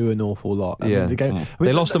really do an awful lot.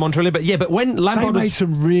 They lost to Montreal, but when Lampard made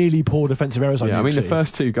some really poor defensive errors. The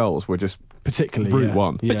first 2 goals were just particularly brute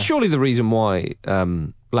one. Yeah. But surely the reason why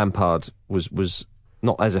Lampard was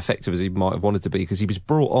not as effective as he might have wanted to be, because he was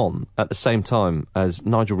brought on at the same time as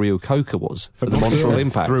Nigel Reo-Coker was for the Montreal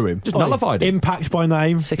Impact. Through him. Just nullified him. Impact by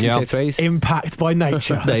name. 62 threes. Impact by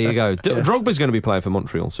nature. There you go. Drogba's going to be playing for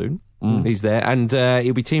Montreal soon. He's there, and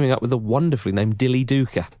he'll be teaming up with a wonderfully named Dilly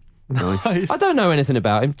Duka. Nice. I don't know anything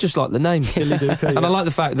about him, just like the name. Dilly Duka, and I like the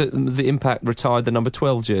fact that the Impact retired the number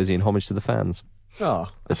 12 jersey in homage to the fans. Oh,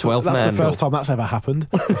 the 12th that's man. the first time that's ever happened.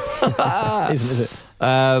 Is it?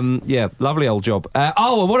 Yeah, lovely old job. And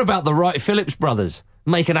what about the Wright Phillips brothers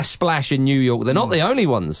making a splash in New York? They're not the only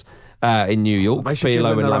ones in New York.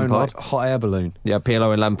 Pirlo and Lampard. Hot air balloon. Yeah,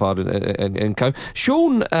 Pirlo and Lampard and co.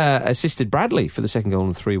 Sean assisted Bradley for the second goal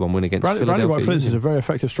in the 3-1 win against Philadelphia. Bradley Wright Phillips is a very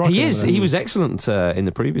effective striker. He is. He was excellent in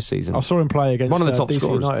the previous season. I saw him play against one of the top DC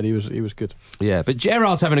scorers. United. He was good. Yeah, but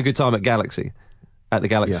Gerrard's having a good time at Galaxy. At the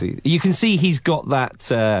Galaxy, you can see he's got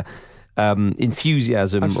that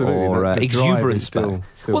enthusiasm or exuberance. Still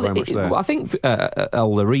very much there. I think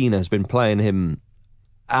old Arena has been playing him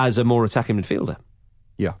as a more attacking midfielder.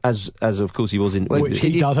 Yeah, as of course he was in. Which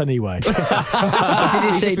he does anyway.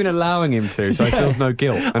 He's just been allowing him to, so he feels no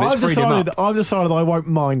guilt. And I've decided I won't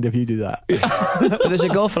mind if you do that. But there's a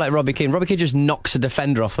goal for like Robbie Keane. Robbie Keane just knocks a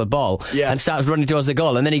defender off the ball and starts running towards the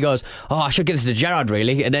goal, and then he goes, I should give this to Gerrard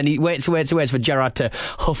really, and then he waits for Gerrard to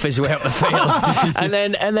huff his way up the field, and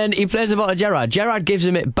then he plays the ball to Gerrard. Gerrard gives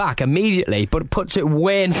him it back immediately, but puts it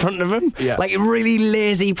way in front of him, like a really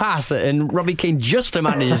lazy pass, and Robbie Keane just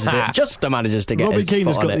manages to get Robbie his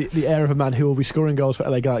Keane has foot on got it. the air of a man who will be scoring goals for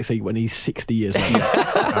LA Galaxy when he's 60 years old.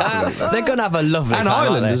 They're going to have a lovely and time,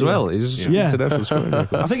 Ireland as well. He's international scoring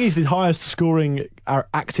record. I think he's the highest scoring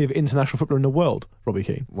active international footballer in the world, Robbie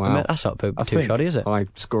Keane. Wow. I mean, that's not too shoddy, is it? High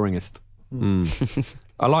scoringest.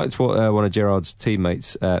 I liked what one of Gerrard's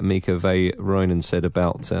teammates, Mika Väyrynen, said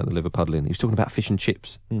about the Liverpudlian. He was talking about fish and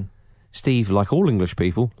chips. Steve, like all English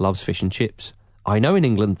people, loves fish and chips. I know in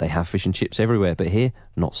England they have fish and chips everywhere, but here,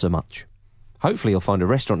 not so much. Hopefully he'll find a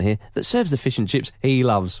restaurant here that serves the fish and chips he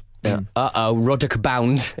loves. Yeah. Ruddock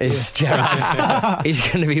bound is Gerrard. He's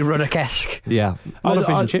going to be Ruddock-esque. Yeah. Not a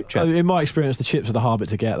fish and chip chap. In my experience, the chips are the hard bit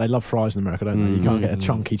to get. They love fries in America, don't they? You can't get a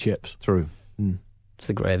chunky chips. True. It's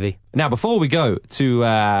the gravy. Now, before we go to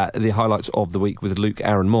the highlights of the week with Luke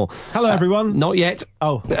Aaron Moore. Hello, everyone. Not yet.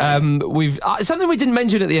 Oh. We've something we didn't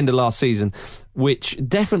mention at the end of last season, which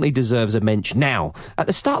definitely deserves a mention. Now, at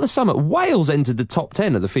the start of the summer, Wales entered the top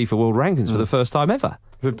 10 of the FIFA World Rankings for the first time ever.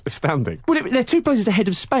 Astounding. Well, they're 2 places ahead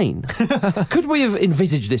of Spain. Could we have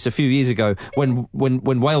envisaged this a few years ago when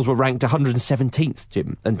Wales were ranked 117th,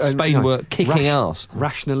 Jim, and Spain were kicking arse?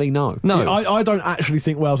 Rationally, no. No. Yeah, I don't actually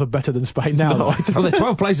think Wales are better than Spain now. No, well, they're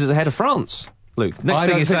 12 places ahead of France. Luke, next I thing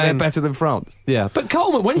don't he's think saying they're better than France. Yeah, but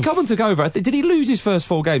Coleman, when Coleman took over, did he lose his first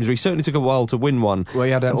 4 games? Or he certainly took a while to win one. Well,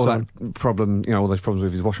 he had all that problem, all those problems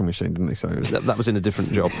with his washing machine, didn't he? So that was in a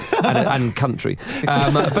different job and country.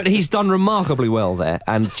 But he's done remarkably well there,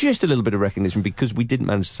 and just a little bit of recognition because we didn't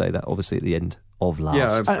manage to say that, obviously, at the end of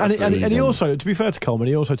last season. And he also, to be fair to Coleman,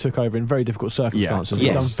 he also took over in very difficult circumstances.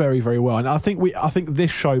 Yeah. He's done very, very well, and I think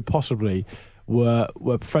this show possibly were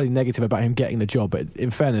fairly negative about him getting the job, but in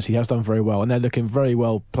fairness, he has done very well, and they're looking very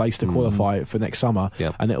well placed to qualify for next summer,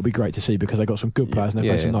 and it'll be great to see because they've got some good players and they've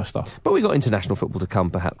played some nice stuff. But we've got international football to come,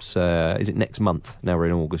 perhaps. Is it next month? Now we're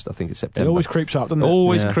in August, I think it's September. It always creeps up, doesn't it?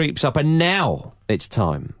 Always creeps up, and now it's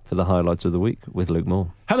time for the highlights of the week with Luke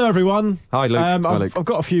Moore. Hello, everyone. Hi, Luke. I've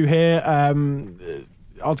got a few here.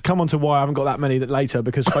 I'll come on to why I haven't got that many later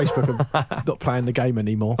because Facebook are not playing the game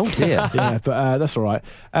anymore. Oh dear. Yeah, but that's all right.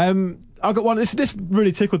 I've got one. This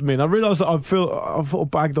really tickled me, and I realised that I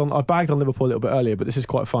bagged on Liverpool a little bit earlier, but this is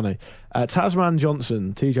quite funny. Tasman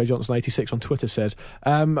Johnson, TJ Johnson 86 on Twitter says,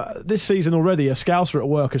 this season already, a Scouser at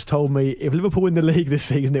work has told me if Liverpool win the league this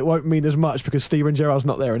season, it won't mean as much because Steven Gerrard's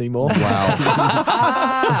not there anymore. Wow.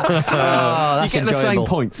 That's you get the same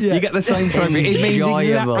points. Yeah. You get the same trophy. It means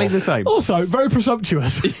exactly the same. Also, very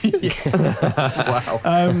presumptuous. Wow.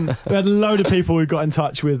 We had a load of people who got in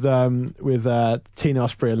touch with Tino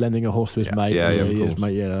Asprilla lending a horse to his mate. Of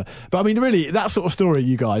course. But I mean, really, that sort of story,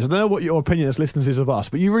 you guys, I don't know what your opinion as listeners is of us,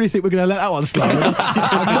 but you really think we're going to let that one slide?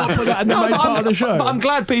 Not put that in the main part of the show. But I'm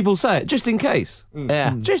glad people say it, just in case.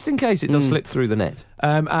 Yeah. Just in case it does slip through the net.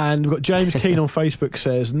 And we've got James Keane on Facebook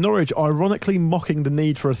says, Norwich ironically mocking the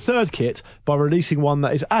need for a third kit by releasing one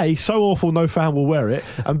that is A, so awful no fan will wear it,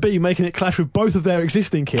 and B, making it clash with both of their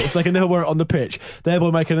existing kits. They can never wear it on the pitch, thereby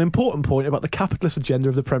making an important point about the capitalist agenda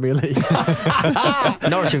of the Premier League.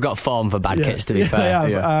 Norwich have got form for bad kits, to be fair. They have.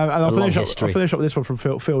 Yeah. And I'll finish up with this one from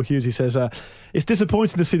Phil Hughes. He says, it's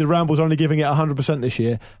disappointing to see the Rambles only giving it 100% this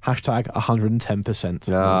year. Hashtag 110%.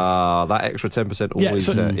 That extra 10% always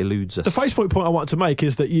eludes us. The Facebook point I wanted to make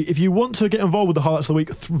is that if you want to get involved with the highlights of the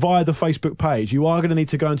week via the Facebook page, you are going to need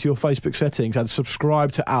to go into your Facebook settings and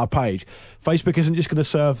subscribe to our page. Facebook isn't just going to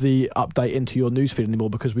serve the update into your newsfeed anymore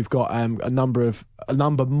because we've got a number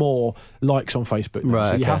more likes on Facebook now.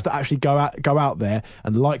 Right, so you have to actually go out there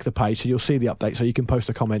and like the page so you'll see the update so you can post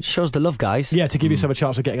a comment. Shows the love, guys. Yeah, to give yourself a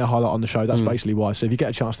chance of getting a highlight on the show. That's basically why. So if you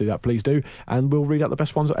get a chance to do that, please do, and we'll read out the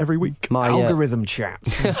best ones every week. My algorithm chat.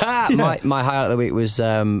 My highlight of the week was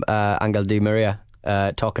Angel Di Maria.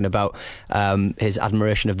 Talking about his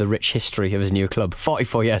admiration of the rich history of his new club.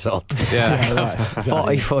 44 years old. Yeah, right,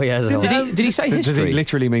 exactly. 44 years old. Did he say history? Does he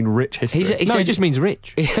literally mean rich history? It just means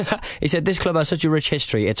rich. He said, this club has such a rich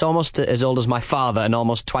history. It's almost as old as my father and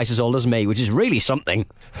almost twice as old as me, which is really something.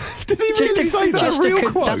 Did he really say that's a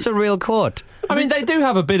real quote? That's a real quote. I mean, they do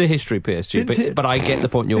have a bit of history, PSG, but I get the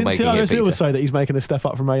point you're making. Thiago Silva say that he's making a step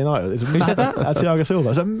up from Man United? Who said that? Thiago Silva.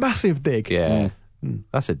 It's a massive dig. Yeah.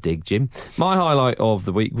 That's a dig, Jim. My highlight of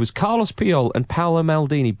the week was Carlos Puyol and Paolo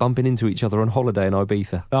Maldini bumping into each other on holiday in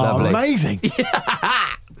Ibiza. Oh, Lovely. amazing!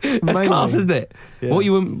 That's class, isn't it? Yeah. What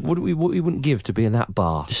you wouldn't give to be in that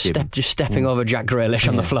bar? Just stepping over Jack Grealish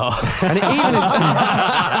on the floor. And even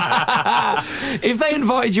if they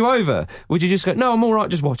invited you over, would you just go, "No, I'm all right,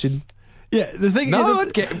 just watching"? Yeah, the thing No, is...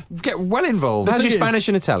 I'd get well involved. How's your Spanish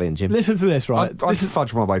and Italian, Jim? Listen to this, right? I'd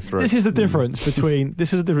fudge my way through. This is the difference between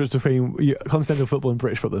continental football and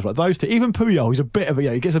British footballers, right? Those two, even Puyol, who's a bit of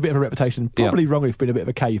he gets a bit of a reputation, probably wrongly for being a bit of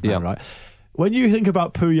a caveman, right? When you think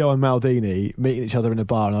about Puyol and Maldini meeting each other in a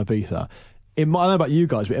bar in Ibiza, I don't know about you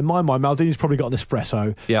guys, but in my mind, Maldini's probably got an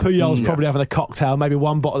espresso. Yep. Puyol's probably having a cocktail, maybe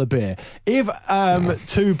one bottle of beer. If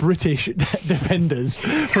two British defenders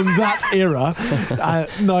from that era,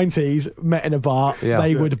 90s, met in a bar,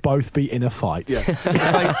 they would both be in a fight. Yeah.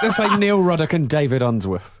 let's say Neil Ruddock and David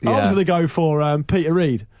Unsworth. I was going to go for Peter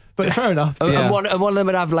Reid. But fair enough. And one of them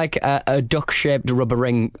would have like a duck-shaped rubber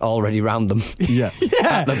ring already round them. Yeah.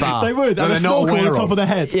 At the bar. They would. And a snorkel on the top of their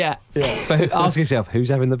head. Yeah. But ask yourself, who's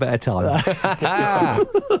having the better time?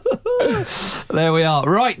 There we are.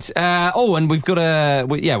 Right. And we've got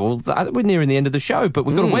we're nearing the end of the show, but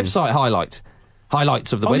we've got a website highlight.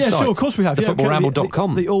 highlights of the website. Yeah, sure, of course we have.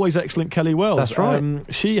 TheFootballRamble.com. The always excellent Kelly Wells. That's right.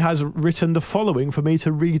 She has written the following for me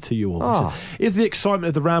to read to you all. Is the excitement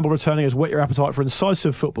of the Ramble returning has whet your appetite for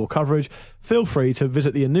incisive football coverage? Feel free to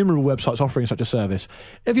visit the innumerable websites offering such a service.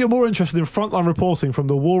 If you're more interested in frontline reporting from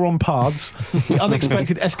the war on Pards, the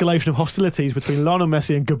unexpected escalation of hostilities between Lionel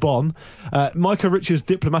Messi and Gabon, Micah Richards'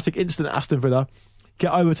 diplomatic incident at Aston Villa,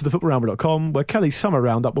 get over to thefootballramble.com, where Kelly's summer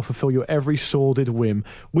roundup will fulfil your every sordid whim.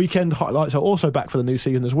 Weekend highlights are also back for the new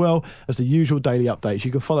season, as well as the usual daily updates.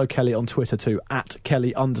 You can follow Kelly on Twitter too,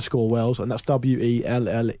 @Kelly_Wells, and that's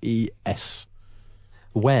WELLES.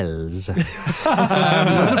 Wells. I'm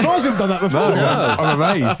surprised we've done that before. No, I'm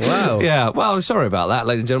amazed. Wow. Yeah, well, sorry about that,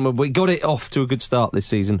 ladies and gentlemen. We got it off to a good start this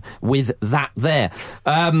season with that there.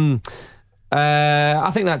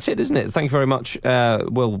 I think that's it, isn't it? Thank you very much.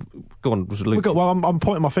 Well, go on, Luke. I'm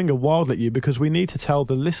pointing my finger wildly at you because we need to tell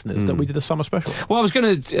the listeners that we did a summer special. Well, I was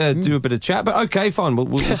going to do a bit of chat, but okay, fine.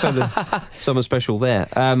 We'll say the summer special there.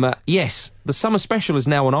 Yes, the summer special is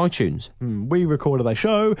now on iTunes. We recorded a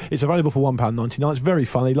show. It's available for £1.99. It's very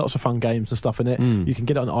funny. Lots of fun games and stuff in it. You can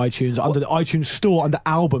get it on iTunes, under the iTunes store, under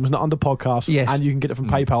albums, not under podcasts. Yes. And you can get it from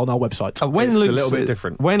PayPal on our website. It's a little bit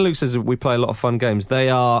different. When Luke says we play a lot of fun games, they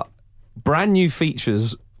are brand new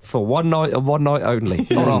features for one night and one night only,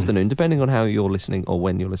 or afternoon, depending on how you're listening or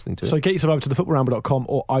when you're listening to it. So get yourself over to thefootballramble.com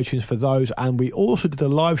or iTunes for those. And we also did a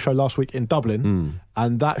live show last week in Dublin,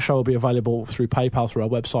 and that show will be available through PayPal through our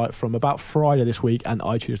website from about Friday this week, and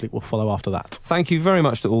iTunes link will follow after that. Thank you very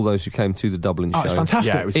much to all those who came to the Dublin show. It's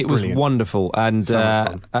fantastic. Yeah, it was wonderful, and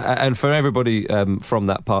for everybody from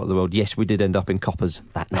that part of the world, yes, we did end up in Coppers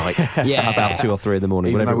that night. About 2 or 3 in the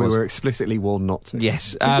morning, even whatever though it was. we were explicitly warned not to.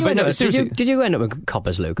 Yes, did you end up with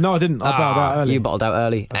Coppers, Luke? No, I didn't. I bowed out early. You bottled out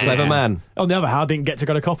early. Clever man. On the other hand, I didn't get to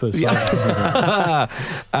go to Coppers. So.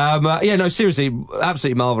 No, seriously,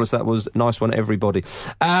 absolutely marvellous. That was a nice one, everybody.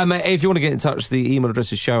 If you want to get in touch, the email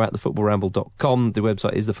address is show@thefootballramble.com. The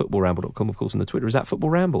website is thefootballramble.com, of course, and the Twitter is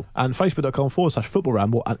 @footballramble. And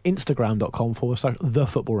facebook.com/footballramble and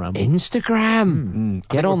instagram.com/thefootballramble. Instagram.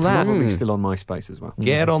 Get on that. Probably still on MySpace as well.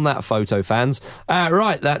 Get on that, photo fans.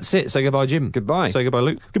 Right, that's it. Say goodbye, Jim. Goodbye. Say goodbye,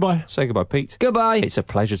 Luke. Goodbye. Say goodbye, Pete. Goodbye. It's a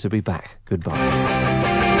pleasure to be back. Goodbye.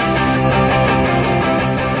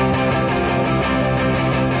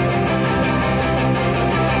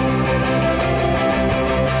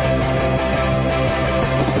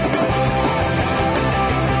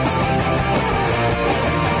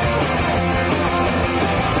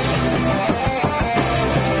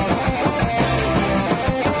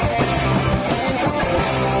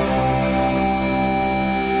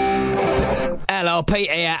 Hello, Pete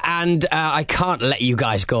here, and I can't let you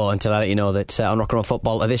guys go until I let you know that on Rock and Roll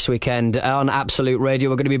Football this weekend on Absolute Radio,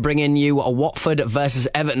 we're going to be bringing you Watford versus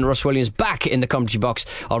Everton. Russ Williams back in the commentary box,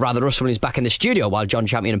 or rather Russ Williams back in the studio, while John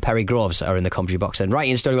Champion and Perry Groves are in the commentary box. And right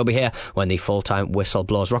in studio will be here when the full-time whistle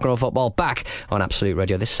blows. Rock and Roll Football back on Absolute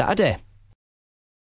Radio this Saturday.